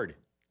bored.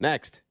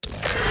 Next.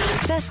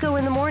 Fesco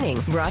in the Morning,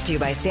 brought to you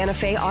by Santa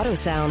Fe Auto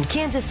Sound,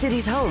 Kansas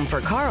City's home for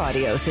car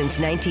audio since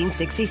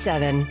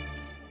 1967.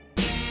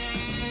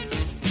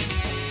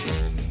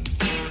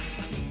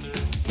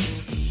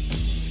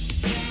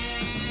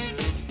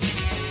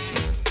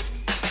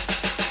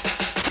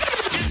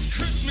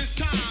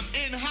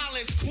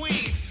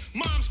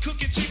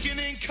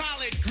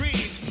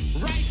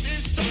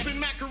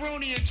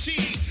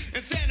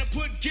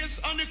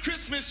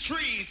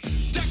 Trees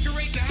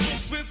decorate the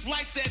house with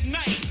lights at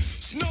night.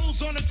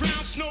 Snow's on the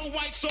ground, snow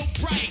white so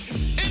bright.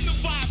 In the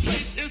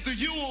fireplace is the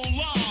Yule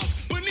log.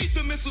 Beneath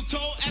the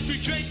mistletoe as we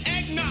drink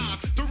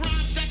eggnog. The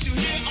rhymes that you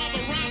hear are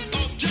the rhymes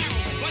of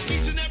carols. Like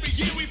each and every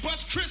year we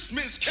bust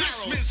Christmas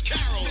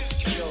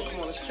carols. Yo, come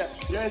on, let's check.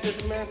 You ain't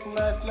the man from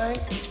last night?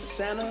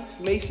 Santa,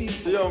 Macy.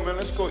 Yo, man,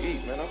 let's go eat,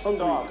 man. I'm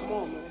starving. Come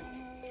on, man.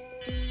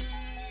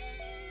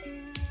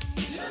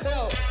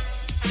 Yo.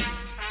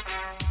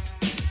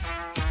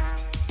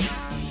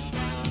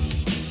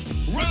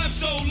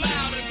 So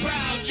loud and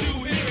proud, you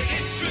hear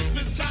it. It's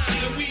Christmas time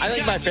and we I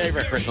think my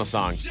favorite Christmas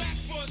song.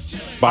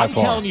 By I'm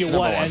far. telling you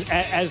what,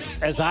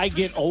 as I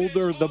get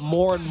older, the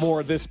more and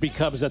more this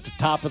becomes at the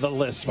top of the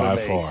list for By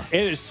me. far.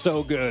 It is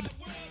so good.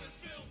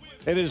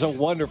 It is a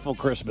wonderful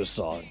Christmas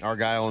song.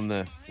 Argyle in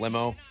the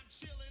limo.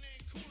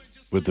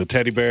 With the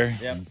teddy bear,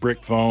 Yep. brick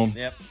phone.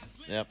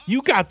 Yep.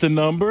 You got the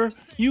number.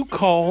 You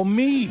call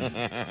me.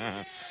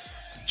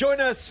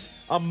 Join us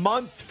a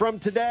month from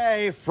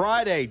today,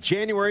 Friday,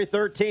 January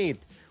 13th.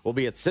 We'll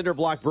be at Cinder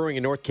Block Brewing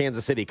in North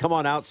Kansas City. Come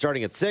on out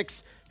starting at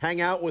 6. Hang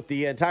out with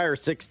the entire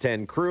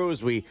 610 crew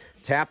as we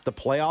tap the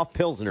playoff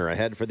Pilsner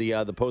ahead for the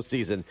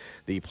postseason.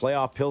 The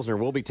playoff Pilsner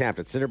will be tapped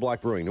at Cinder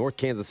Block Brewing, North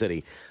Kansas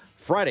City.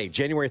 Friday,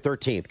 January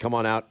 13th. Come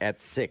on out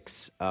at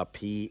 6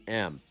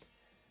 p.m.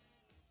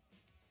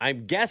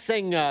 I'm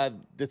guessing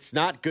it's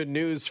not good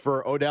news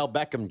for Odell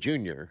Beckham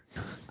Jr.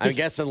 I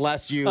guess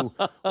unless you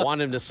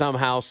want him to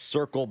somehow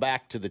circle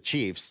back to the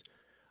Chiefs.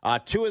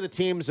 Two of the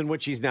teams in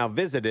which he's now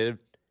visited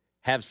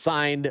have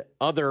signed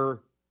other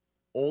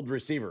old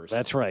receivers.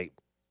 That's right.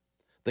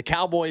 The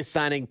Cowboys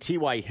signing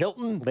T.Y.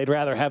 Hilton. They'd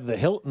rather have the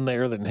Hilton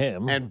there than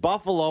him. And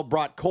Buffalo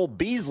brought Cole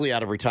Beasley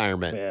out of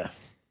retirement. Yeah.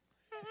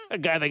 A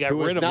guy they got who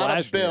rid was of not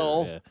last a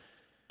Bill, year. Yeah.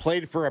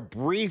 played for a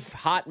brief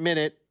hot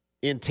minute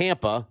in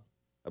Tampa,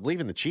 I believe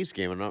in the Chiefs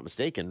game, if I'm not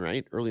mistaken,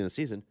 right? Early in the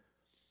season.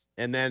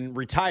 And then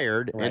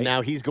retired, Right. and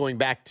now he's going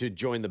back to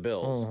join the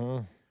Bills.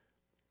 Mm-hmm.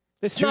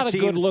 It's Two not a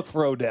good teams- look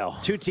for Odell.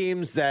 Two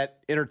teams that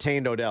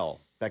entertained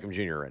Odell Beckham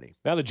Jr. already.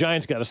 Now the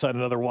Giants got to sign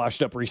another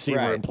washed-up receiver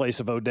Right. in place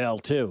of Odell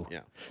too.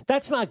 Yeah.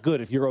 That's not good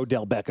if you're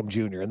Odell Beckham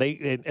Jr.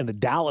 And the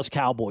Dallas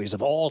Cowboys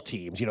of all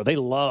teams, they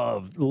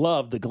love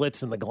the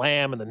glitz and the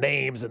glam and the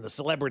names and the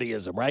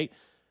celebrityism, right?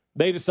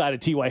 They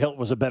decided T.Y. Hilton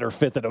was a better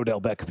fit than Odell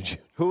Beckham Jr.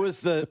 Who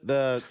was the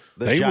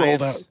They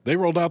Giants?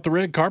 rolled out the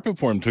red carpet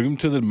for him. Took him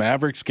to the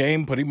Mavericks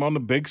game. Put him on the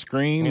big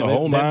screen. Yeah, the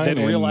whole nine.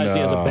 Then realized he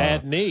has a and,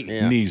 bad knee.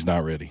 Yeah. Knee's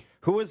not ready.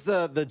 Who was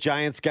the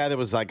Giants guy that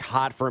was like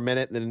hot for a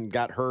minute and then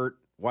got hurt?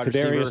 Wide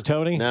Kadarius receiver?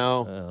 Toney?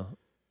 No.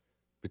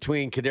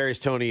 Between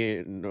Kadarius Toney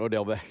and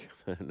Odell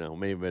Beckham. No,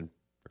 maybe been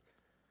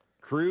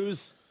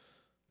Cruz?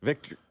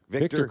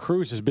 Victor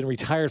Cruz has been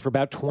retired for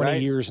about 20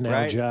 Right, years now,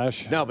 right.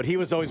 Josh. No, but he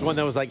was always one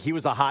that was like he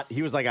was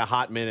like a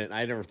hot minute.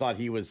 I never thought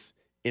he was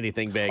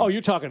anything big. Oh,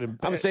 you're talking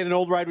to I'm saying an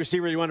old wide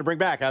receiver you want to bring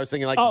back. I was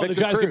thinking like Oh, Victor the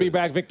Giants Cruz. could be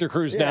back. Victor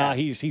Cruz Yeah. now.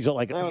 He's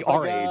like I was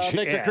our like, age.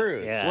 Victor Yeah,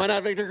 Cruz. yeah. Why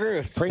not Victor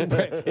Cruz?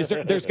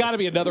 There's got to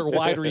be another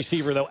wide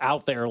receiver though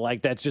out there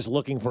like that's just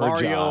looking for a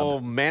Mario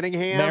job.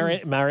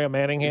 Manningham. Mario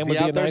Manningham Is would he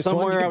be a out there nice one.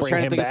 somewhere? You I could was bring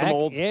trying to him think of some back.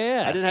 old.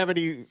 Yeah, I didn't have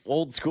any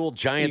old school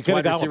Giants you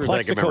wide could have gone with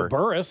receivers that I can Plexico remember.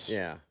 Burris.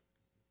 Yeah.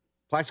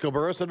 Plaxico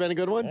Burris would have been a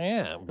good one.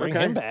 Yeah, bring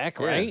Okay. him back,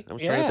 Yeah. right? I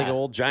was trying to think of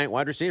old Giant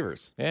wide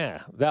receivers.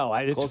 Yeah, no,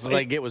 it's Closest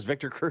I get was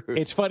Victor Cruz.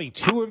 It's funny.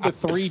 Two of the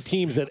three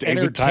teams that David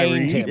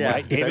entertained Tyree. him, Yeah,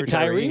 right? David David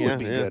Tyree Tyree, would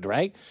be yeah. good,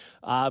 right?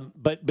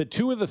 But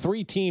two of the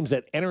three teams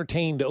that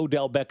entertained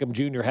Odell Beckham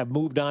Jr. have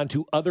moved on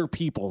to other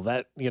people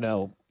that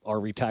are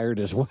retired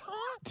as well.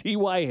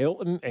 T.Y.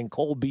 Hilton and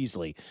Cole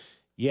Beasley.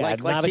 Yeah,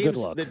 like not a teams good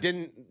look. that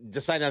didn't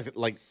decide not,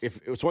 like if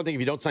it's one thing if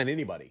you don't sign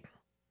anybody.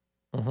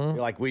 Mhm.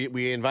 You're like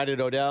we invited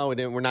Odell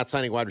and we're not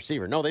signing wide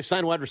receiver. No, they've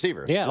signed wide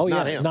receivers. Yeah, just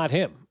not yeah, him. not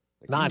him.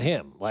 Not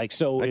him. Like,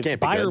 so That if can't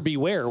be buyer good.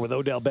 beware with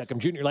Odell Beckham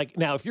Jr. Like,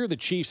 now, if you're the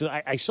Chiefs,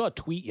 I saw a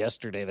tweet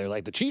yesterday. They're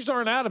like, the Chiefs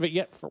aren't out of it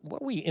yet.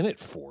 What are we in it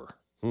for?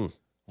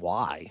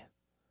 Why?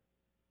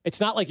 It's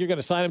not like you're going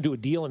to sign him to a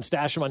deal and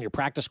stash him on your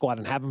practice squad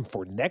and have him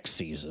for next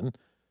season.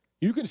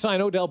 You can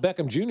sign Odell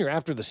Beckham Jr.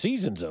 after the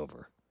season's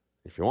over.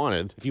 If you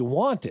wanted. If you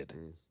wanted.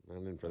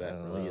 Not in for that.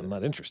 I'm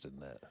not interested in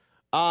that.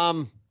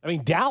 I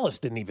mean, Dallas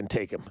didn't even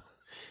take him.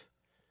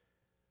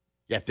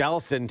 Yeah, if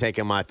Dallas didn't take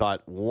him, I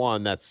thought,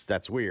 one,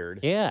 that's weird.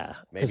 Yeah,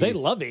 because they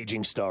love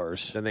aging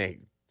stars. Then they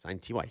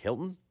signed T.Y.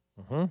 Hilton?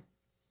 Mm-hmm.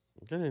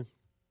 Okay.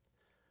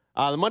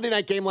 The Monday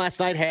night game last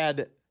night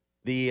had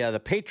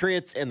the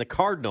Patriots and the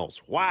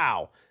Cardinals.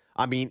 Wow.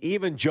 I mean,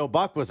 even Joe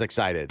Buck was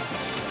excited.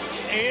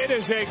 It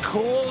is a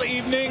cool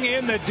evening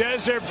in the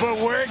desert,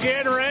 but we're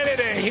getting ready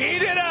to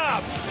heat it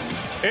up.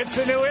 It's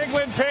the New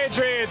England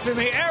Patriots and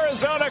the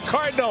Arizona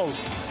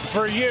Cardinals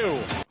for you.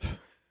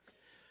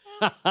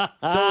 So I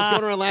was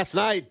going around last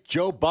night,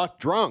 Joe Buck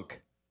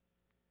drunk.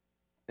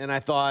 And I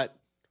thought,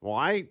 well,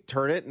 I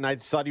heard it, and I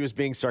just thought he was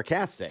being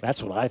sarcastic.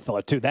 That's what I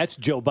thought, too. That's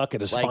Joe Buck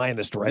at his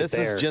finest right this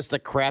there. This is just a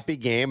crappy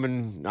game,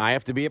 and I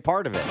have to be a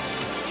part of it.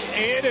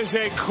 It is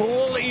a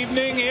cool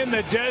evening in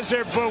the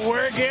desert, but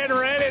we're getting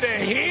ready to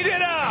heat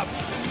it up.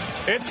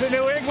 It's the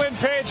New England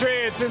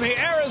Patriots and the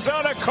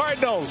Arizona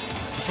Cardinals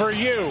for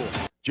you.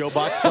 Joe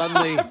Buck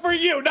suddenly for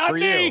you, not for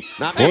me. You,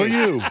 not for me.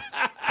 you.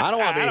 I don't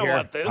want to be here.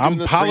 Want this. I'm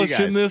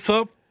polishing this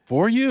up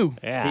for you.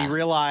 Yeah. He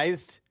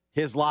realized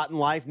his lot in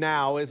life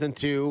now isn't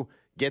to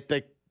get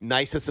the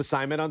nicest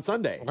assignment on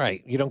Sunday.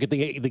 Right. You don't get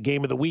the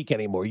game of the week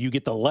anymore. You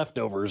get the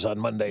leftovers on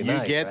Monday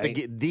night. You get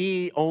right?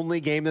 the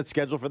only game that's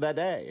scheduled for that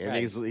day. And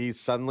Right. he's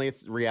suddenly,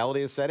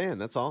 reality is set in.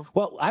 That's all.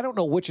 Well, I don't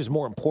know which is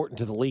more important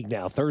to the league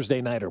now,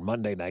 Thursday night or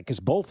Monday night, because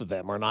both of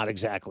them are not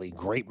exactly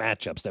great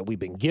matchups that we've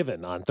been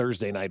given on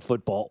Thursday night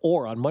football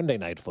or on Monday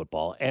night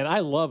football. And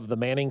I love the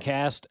Manning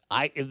cast.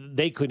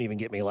 They couldn't even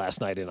get me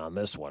last night in on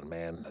this one,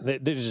 man.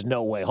 There's just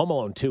no way. Home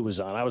Alone 2 was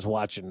on. I was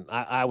watching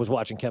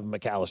Kevin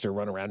McAllister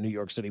run around New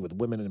York City with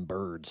women and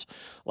birds.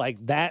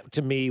 Like, that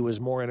to me was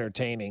more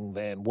entertaining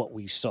than what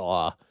we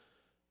saw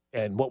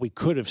and what we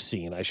could have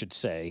seen, I should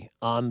say,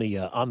 on the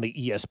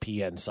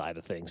ESPN side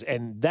of things.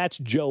 And that's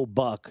Joe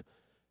Buck.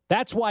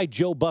 That's why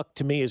Joe Buck,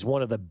 to me, is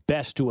one of the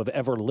best to have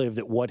ever lived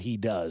at what he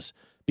does,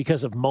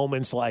 because of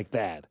moments like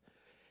that.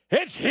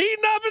 It's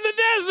heating up in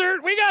the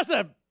desert. We got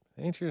the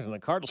Patriots and the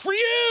Cardinals. For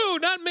you,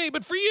 not me,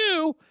 but for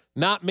you.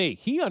 Not me.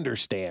 He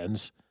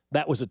understands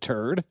that was a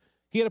turd.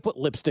 He had to put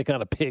lipstick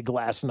on a pig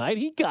last night.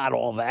 He got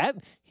all that.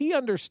 He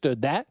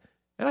understood that.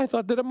 And I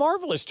thought did a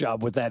marvelous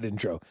job with that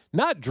intro.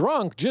 Not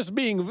drunk, just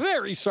being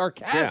very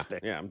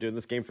sarcastic. Yeah, I'm doing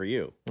this game for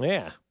you.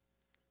 Yeah.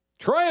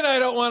 Troy and I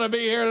don't want to be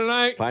here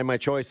tonight. By my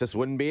choice, this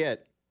wouldn't be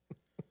it.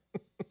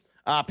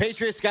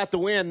 Patriots got the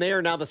win. They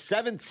are now the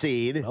 7th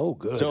seed. Oh,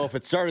 good. So if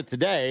it started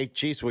today,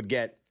 Chiefs would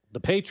get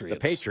the Patriots.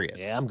 The Patriots.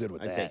 Yeah, I'm good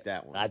with that. I'd take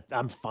that one.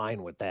 I'm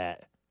fine with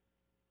that.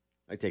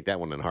 I'd take that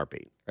one in a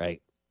heartbeat.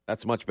 Right.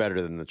 That's much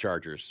better than the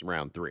Chargers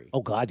round 3.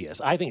 Oh, God, yes.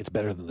 I think it's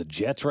better than the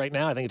Jets right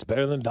now. I think it's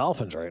better than the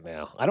Dolphins right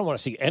now. I don't want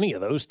to see any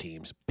of those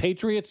teams.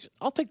 Patriots,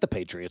 I'll take the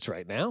Patriots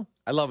right now.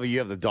 I love how you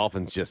have the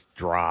Dolphins just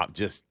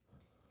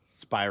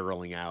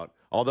spiraling out.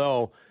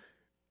 Although,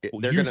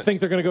 think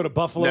they're going to go to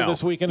Buffalo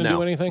this weekend and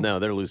do anything? No,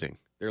 they're losing.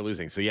 They're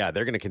losing. So, yeah,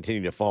 they're going to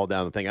continue to fall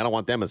down the thing. I don't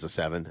want them as a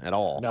 7 at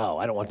all. No,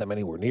 I don't want them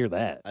anywhere near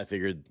that. I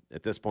figured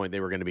at this point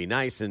they were going to be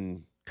nice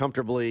and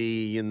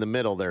comfortably in the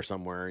middle there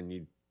somewhere, and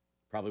you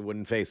probably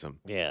wouldn't face them.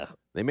 Yeah.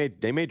 They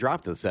may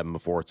drop to the 7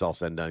 before it's all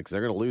said and done because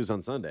they're going to lose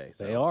on Sunday.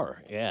 So. They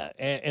are, yeah.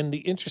 And the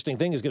interesting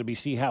thing is going to be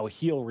see how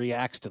Heel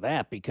reacts to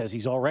that, because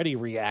he's already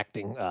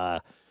reacting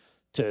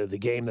to the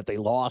game that they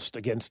lost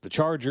against the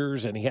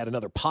Chargers, and he had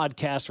another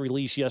podcast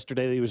release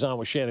yesterday that he was on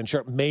with Shannon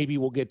Sharp. Maybe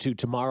we'll get to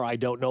tomorrow, I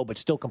don't know, but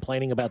still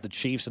complaining about the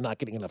Chiefs and not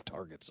getting enough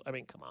targets. I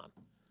mean, come on.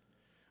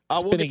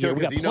 It's been a year.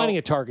 We got plenty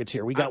of targets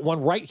here. We got one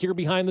right here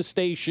behind the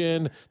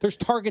station. There's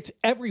targets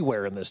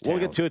everywhere in this town.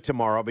 We'll get to it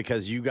tomorrow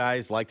because you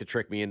guys like to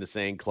trick me into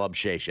saying Club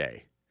Shay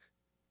Shay.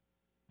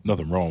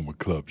 Nothing wrong with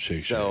Club Shay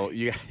Shay. So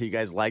you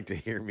guys like to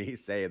hear me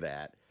say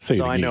that. Say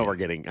so it I know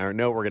again.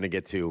 we're going to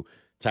get to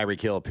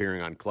Tyreek Hill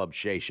appearing on Club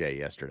Shay Shay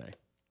yesterday.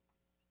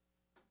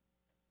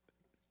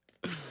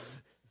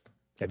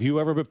 Have you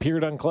ever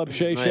appeared on Club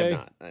Shay Shay?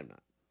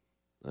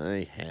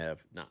 I have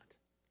not.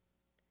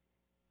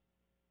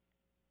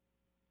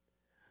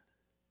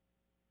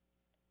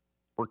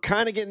 We're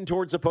kind of getting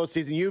towards the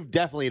postseason. You've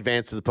definitely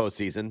advanced to the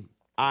postseason.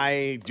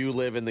 I do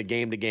live in the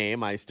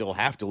game-to-game. I still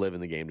have to live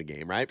in the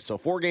game-to-game, right? So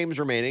 4 games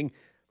remaining.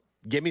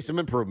 Give me some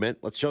improvement.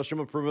 Let's show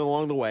some improvement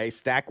along the way.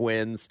 Stack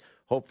wins.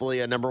 Hopefully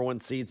a number 1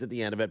 seeds at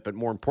the end of it. But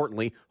more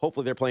importantly,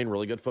 hopefully they're playing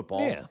really good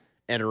football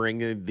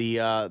entering the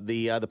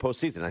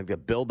postseason. I think the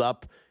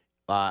build-up,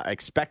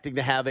 expecting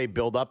to have a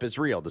build-up is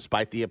real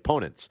despite the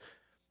opponents.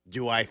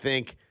 Do I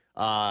think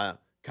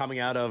coming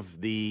out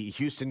of the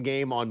Houston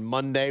game on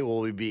Monday, will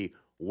we be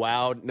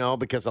wowed? No,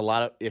 because a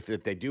lot of if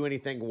they do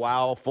anything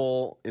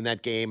wowful in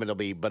that game,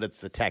 but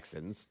it's the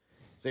Texans.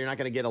 So you're not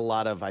going to get a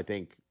lot of, I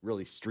think,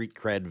 really street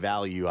cred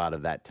value out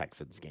of that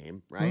Texans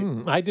game, right?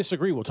 I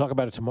disagree. We'll talk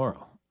about it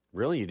tomorrow.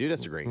 Really? You do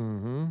disagree?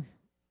 Mm-hmm.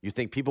 You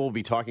think people will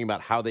be talking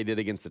about how they did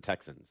against the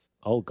Texans?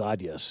 Oh,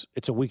 God, yes.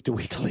 It's a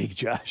week-to-week league,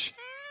 Josh.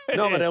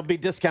 No, but it'll be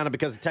discounted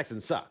because the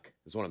Texans suck,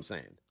 is what I'm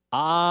saying.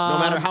 No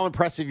matter how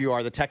impressive you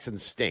are, the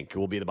Texans stink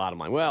will be the bottom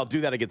line. Well,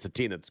 do that against a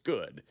team that's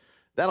good.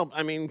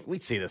 We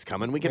see this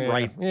coming. We can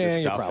write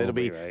this stuff. It'll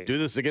be, do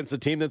this against a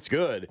team that's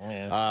good.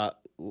 Yeah.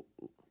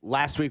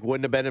 Last week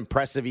wouldn't have been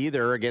impressive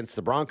either against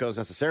the Broncos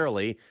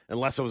necessarily,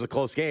 unless it was a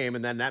close game,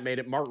 and then that made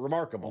it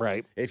remarkable.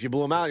 Right. If you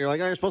blew them out, you're like,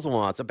 you're supposed to blow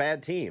them out. It's a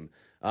bad team.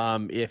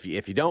 If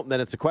you don't, then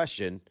it's a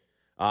question.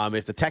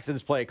 If the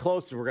Texans play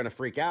close, we're going to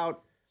freak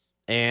out.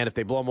 And if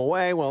they blow them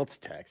away, well, it's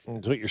Texans.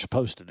 That's what you're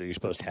supposed to do. You're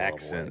supposed to blow them away.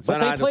 Texans.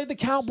 But they played the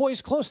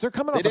Cowboys close. They're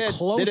coming off a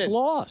close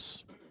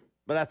loss.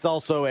 But that's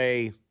also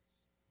a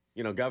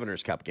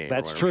Governor's Cup game.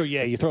 That's true.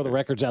 Yeah, you throw the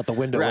records out the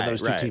window when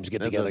those two teams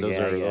get together. Those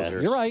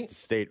are you're right.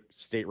 State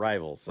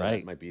rivals. So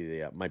right.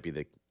 That might be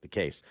the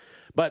case.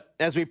 But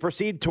as we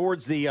proceed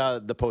towards the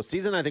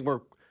postseason, I think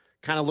we're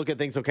kind of looking at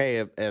things.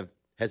 Okay,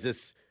 has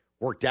this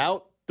worked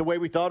out the way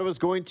we thought it was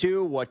going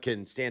to? What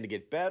can stand to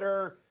get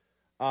better?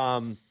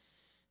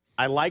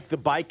 I like the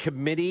by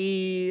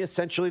committee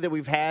essentially that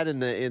we've had in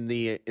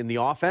the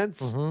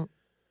offense. Mm-hmm.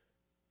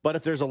 But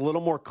if there's a little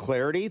more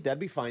clarity, that'd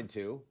be fine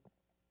too.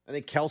 I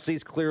think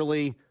Kelsey's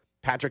clearly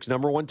Patrick's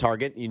number one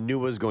target. You knew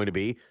it was going to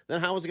be. Then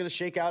how was it going to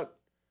shake out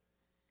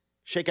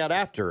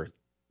after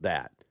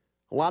that?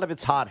 A lot of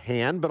it's hot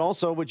hand, but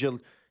also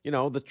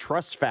the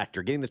trust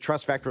factor, getting the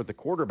trust factor at the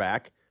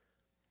quarterback.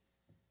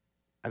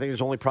 I think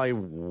there's only probably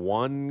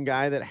one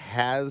guy that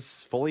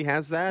fully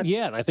has that.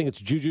 Yeah, and I think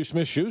it's Juju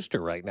Smith-Schuster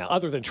right now,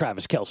 other than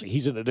Travis Kelce.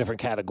 He's in a different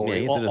category.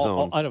 Yeah, he's in his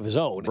own. Out of his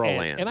own.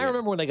 And I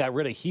remember when they got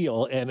rid of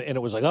Heel, and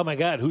it was like, oh, my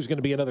God, who's going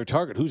to be another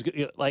target?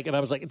 And I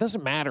was like, it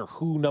doesn't matter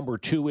who number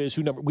 2 is,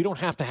 we don't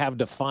have to have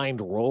defined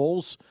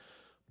roles.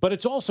 But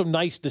it's also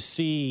nice to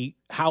see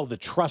how the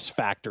trust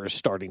factor is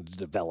starting to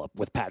develop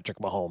with Patrick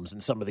Mahomes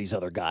and some of these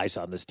other guys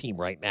on this team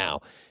right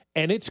now.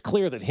 And it's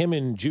clear that him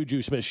and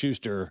Juju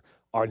Smith-Schuster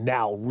are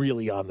now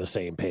really on the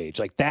same page.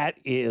 Like, that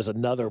is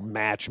another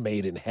match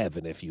made in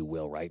heaven, if you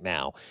will, right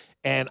now.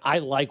 And I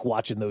like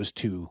watching those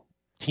two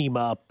team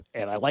up,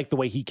 and I like the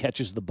way he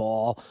catches the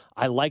ball.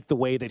 I like the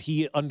way that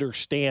he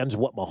understands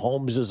what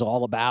Mahomes is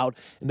all about.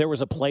 And there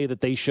was a play that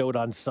they showed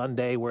on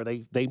Sunday where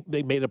they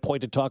made a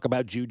point to talk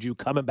about Juju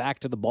coming back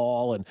to the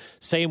ball, and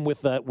same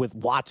with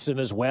Watson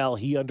as well.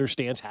 He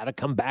understands how to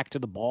come back to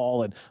the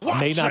ball, and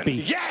may not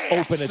be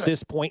open at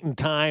this point in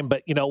time,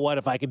 but you know what?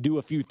 If I can do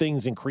a few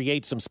things and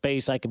create some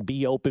space, I can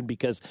be open,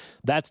 because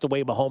that's the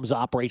way Mahomes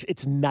operates.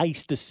 It's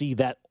nice to see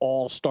that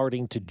all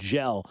starting to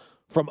gel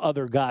from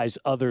other guys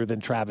other than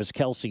Travis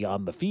Kelce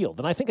on the field.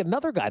 And I think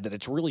another guy that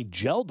it's really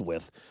gelled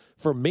with,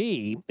 for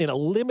me, in a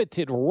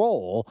limited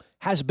role,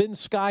 has been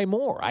Sky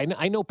Moore.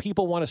 I know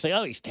people want to say,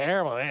 oh, he's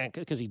terrible, man,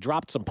 because he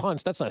dropped some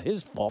punts. That's not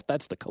his fault.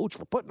 That's the coach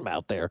for putting him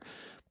out there.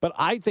 But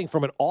I think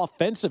from an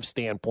offensive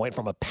standpoint,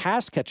 from a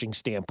pass-catching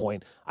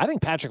standpoint, I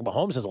think Patrick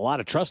Mahomes has a lot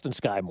of trust in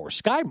Sky Moore.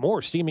 Sky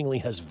Moore seemingly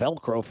has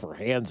Velcro for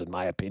hands, in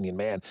my opinion,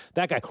 man.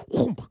 That guy,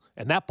 whoomp,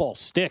 and that ball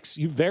sticks.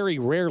 You very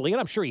rarely,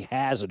 and I'm sure he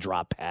has a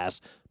drop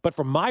pass, but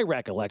from my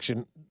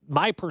recollection,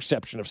 my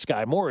perception of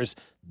Sky Moore is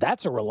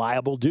that's a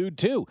reliable dude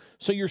too.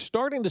 So you're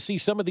starting to see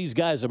some of these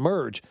guys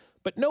emerge,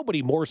 but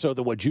nobody more so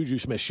than what Juju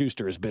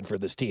Smith-Schuster has been for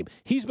this team.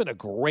 He's been a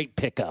great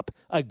pickup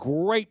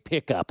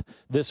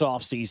this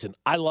offseason.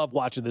 I love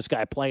watching this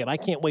guy play, and I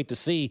can't wait to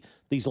see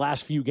these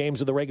last few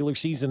games of the regular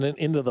season and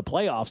into the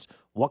playoffs,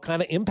 what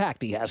kind of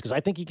impact he has, because I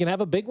think he can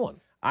have a big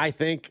one. I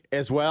think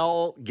as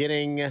well,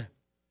 getting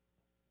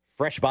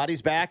fresh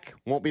bodies back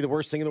won't be the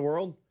worst thing in the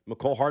world.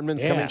 McCole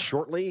Hardman's coming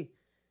shortly.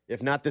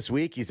 If not this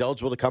week, he's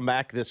eligible to come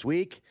back this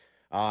week.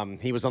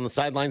 He was on the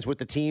sidelines with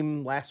the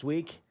team last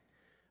week,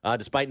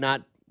 despite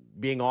not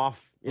being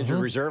off injured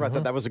reserve. I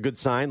thought that was a good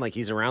sign. Like,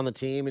 he's around the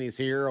team and he's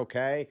here.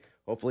 Okay.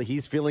 Hopefully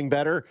he's feeling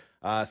better.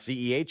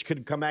 CEH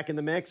could come back in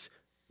the mix.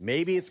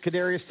 Maybe it's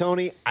Kadarius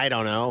Toney. I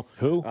don't know.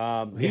 Who?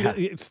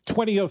 It's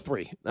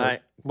 2003.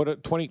 What?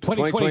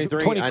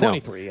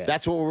 2023. Yeah.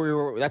 That's where we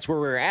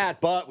were at.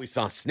 But we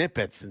saw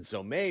snippets, and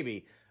so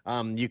maybe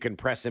you can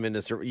press him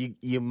into.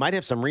 You might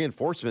have some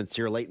reinforcements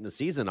here late in the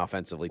season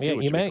offensively too,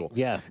 which would be cool.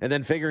 Yeah, and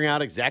then figuring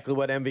out exactly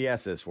what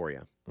MVS is for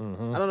you. I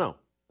don't know.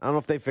 I don't know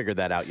if they figured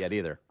that out yet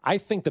either. I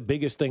think the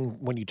biggest thing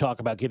when you talk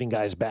about getting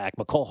guys back,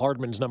 McCole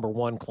Hardman's number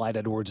 1, Clyde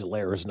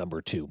Edwards-Helaire is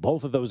number 2.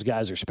 Both of those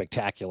guys are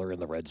spectacular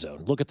in the red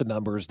zone. Look at the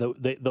numbers.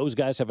 Those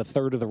guys have a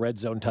third of the red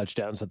zone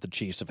touchdowns that the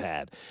Chiefs have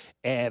had.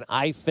 And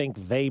I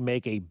think they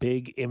make a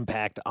big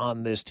impact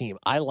on this team.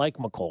 I like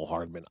McCole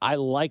Hardman. I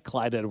like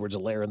Clyde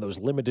Edwards-Helaire in those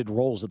limited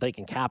roles that they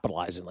can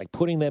capitalize in, like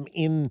putting them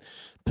in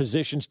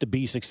positions to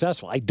be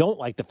successful. I don't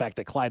like the fact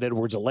that Clyde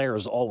Edwards-Helaire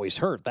is always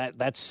hurt.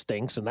 That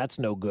stinks, and that's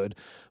no good.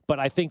 But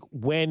I think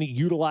when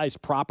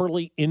utilized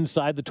properly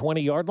inside the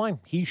 20-yard line,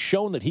 he's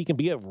shown that he can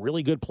be a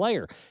really good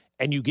player.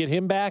 And you get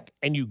him back,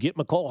 and you get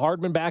McCole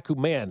Hardman back, who,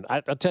 man,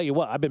 I'll tell you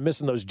what, I've been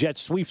missing those jet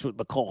sweeps with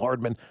McCole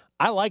Hardman.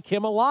 I like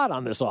him a lot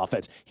on this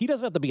offense. He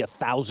doesn't have to be a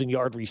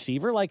 1,000-yard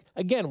receiver. Like,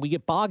 again, we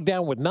get bogged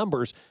down with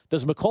numbers.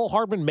 Does McCole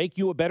Hardman make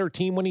you a better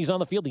team when he's on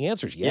the field? The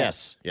answer is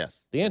yes.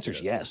 Yes. The answer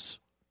is yes.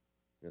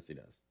 Yes, he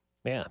does.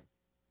 Yeah.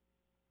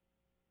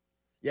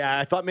 Yeah,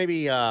 I thought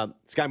maybe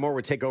Sky Moore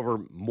would take over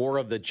more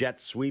of the jet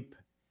sweep.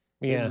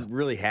 Yeah. He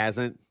really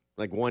hasn't.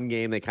 Like one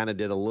game, they kind of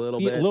did a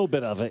little Yeah, bit. a little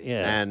bit of it,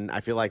 yeah. And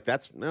I feel like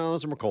those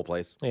are McCole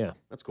plays. Yeah.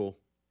 That's cool.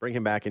 Bring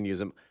him back and use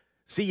him.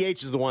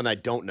 CH is the one I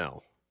don't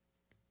know.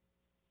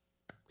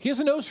 He has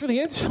a nose for the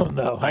end zone,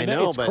 though. I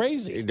know, it's but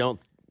crazy. you don't.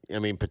 I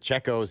mean,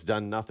 Pacheco's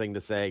done nothing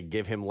to say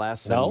give him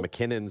less, No. and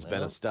McKinnon's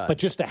been a stud. But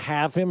just to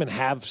have him and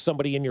have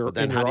somebody in your, But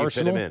then in how your do you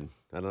arsenal, fit him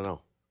in? I don't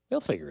know.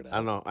 They'll figure it out. I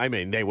don't know. I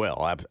mean, they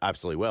will.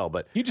 Absolutely will.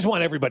 But You just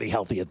want everybody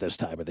healthy at this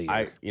time of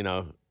the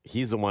year.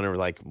 He's the one who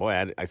like,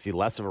 boy, I see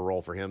less of a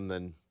role for him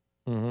than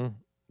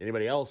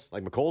anybody else.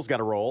 Like McColl's got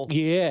a role.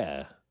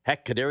 Yeah.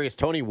 Heck, Kadarius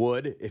Toney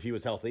would if he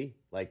was healthy.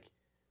 Like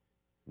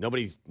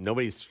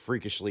nobody's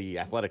freakishly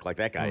athletic like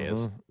that guy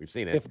is. We've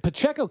seen it. If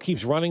Pacheco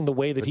keeps running the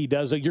way that he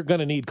does, you're going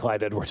to need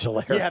Clyde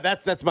Edwards-Helaire. Yeah,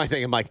 that's my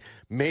thing. I'm like,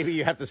 maybe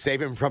you have to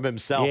save him from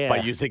himself by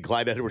using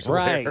Clyde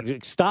Edwards-Helaire.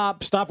 Right.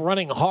 Stop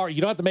running hard.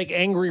 You don't have to make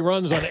angry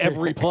runs on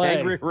every play.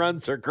 Angry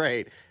runs are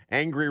great.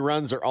 Angry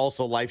runs are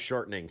also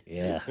life-shortening.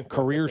 Yeah,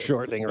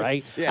 career-shortening,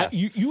 right? Yes.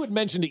 You had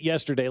mentioned it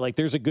yesterday. Like,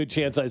 there's a good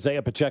chance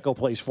Isaiah Pacheco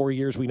plays 4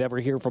 years. We never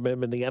hear from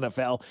him in the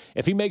NFL.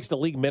 If he makes the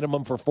league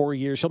minimum for 4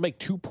 years, he'll make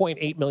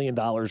 $2.8 million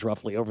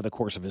roughly over the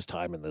course of his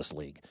time in this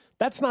league.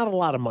 That's not a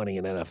lot of money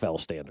in NFL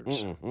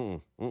standards.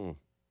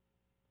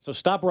 So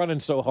stop running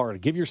so hard.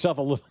 Give yourself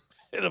a little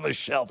bit of a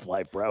shelf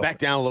life, bro. Back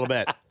down a little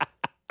bit.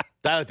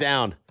 Dial it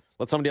down.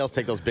 Let somebody else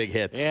take those big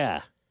hits.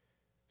 Yeah.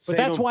 But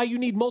that's why you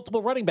need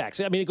multiple running backs.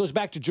 I mean, it goes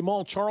back to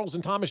Jamal Charles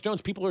and Thomas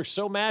Jones. People are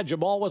so mad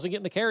Jamal wasn't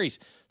getting the carries.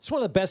 It's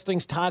one of the best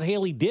things Todd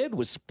Haley did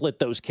was split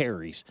those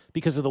carries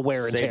because of the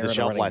wear and tear. Save the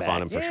shelf life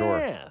on him for sure.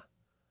 Yeah.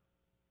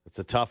 It's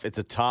a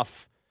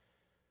tough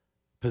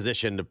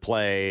position to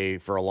play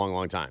for a long,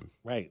 long time.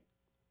 Right.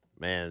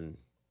 Man,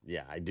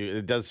 yeah, I do.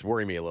 It does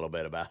worry me a little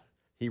bit about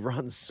he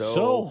runs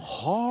So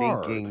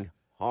hard. stinking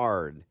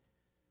hard.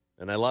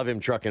 And I love him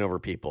trucking over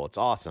people. It's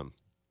awesome.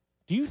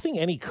 Do you think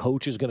any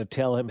coach is going to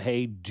tell him,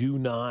 hey, do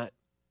not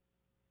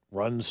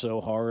run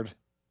so hard?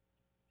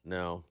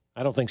 No.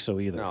 I don't think so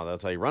either. No,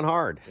 that's how you run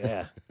hard.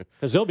 Yeah.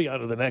 Because they'll be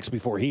under the next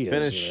before he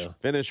is.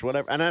 Finish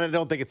whatever. And I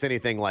don't think it's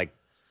anything like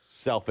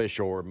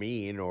selfish or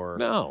mean or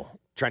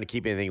trying to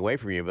keep anything away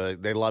from you,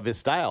 but they love his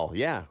style.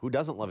 Yeah. Who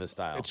doesn't love his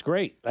style? It's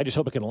great. I just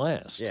hope it can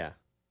last. Yeah.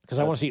 Because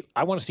I want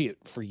to see it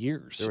for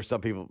years. There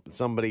were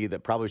somebody that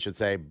probably should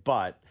say,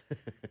 but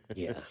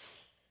yeah.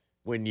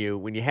 When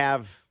you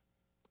have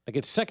like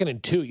it's 2nd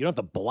and 2, you don't have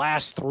to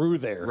blast through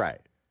there. Right.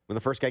 When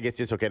the first guy gets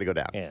you, it's okay to go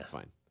down. Yeah. It's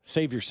fine.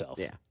 Save yourself.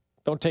 Yeah.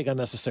 Don't take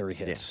unnecessary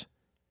hits. Yeah.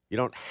 You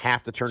don't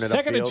have to turn it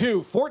 2nd and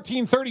 2,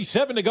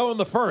 14:37 to go in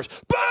the first.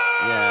 Boom!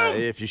 Yeah,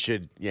 if you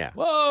should, yeah.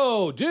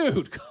 Whoa,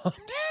 dude, calm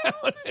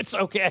down. It's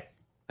okay.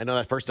 I know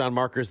that first down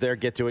marker's there.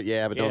 Get to it,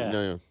 but Yeah.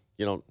 don't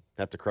you don't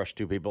have to crush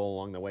two people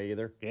along the way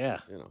either. Yeah.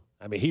 You know.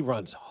 I mean, he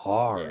runs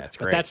hard. Yeah, it's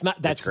but great.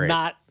 that's great.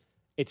 not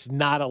it's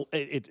not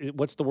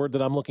what's the word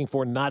that I'm looking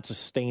for? Not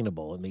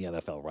sustainable in the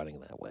NFL running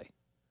that way.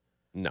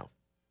 No.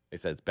 They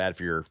said it's bad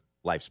for your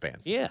lifespan.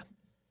 Yeah.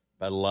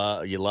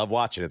 But you love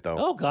watching it though.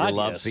 Oh God, you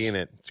love yes. seeing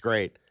it. It's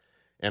great.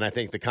 And I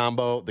think the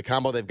combo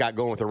they've got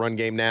going with the run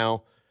game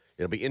now,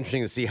 it'll be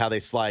interesting to see how they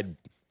slide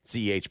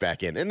CEH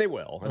back in. And they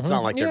will. It's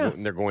not like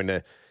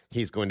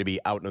he's going to be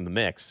out in the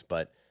mix,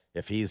 but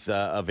if he's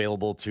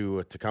available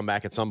to come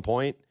back at some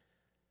point,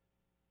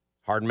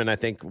 Hardman, I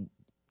think,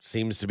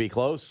 seems to be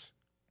close.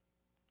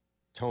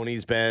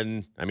 Tony's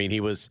he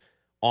was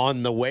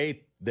on the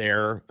way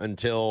there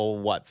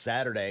until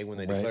Saturday when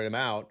they declared him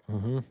out.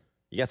 Mm-hmm.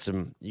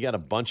 You got a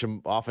bunch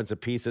of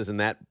offensive pieces in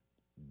that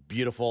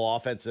beautiful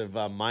offensive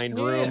mind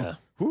room. Yeah.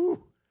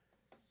 Whew.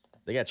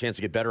 They got a chance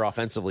to get better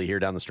offensively here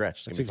down the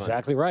stretch. That's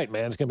exactly right,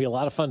 man. It's going to be a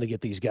lot of fun to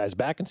get these guys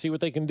back and see what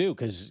they can do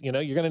because, you're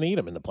going to need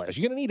them in the playoffs.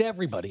 You're going to need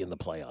everybody in the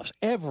playoffs.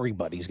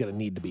 Everybody's going to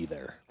need to be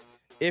there.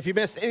 If you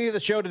missed any of the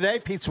show today,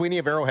 Pete Sweeney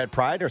of Arrowhead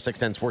Pride, our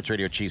 610 Sports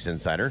Radio Chiefs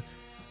Insider.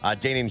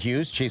 Danian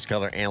Hughes, Chiefs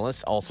color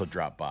analyst, also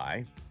dropped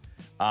by.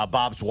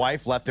 Bob's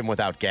wife left him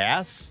without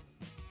gas.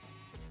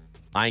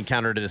 I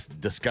encountered this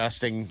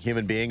disgusting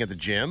human being at the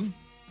gym.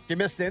 If you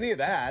missed any of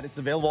that, it's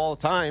available all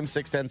the time,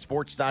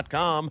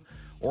 610sports.com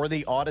or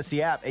the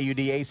Odyssey app,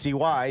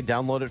 AUDACY.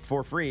 Download it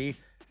for free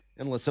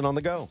and listen on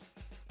the go.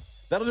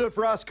 That'll do it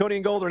for us. Cody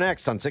and Gold are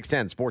next on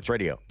 610 Sports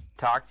Radio.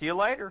 Talk to you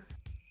later.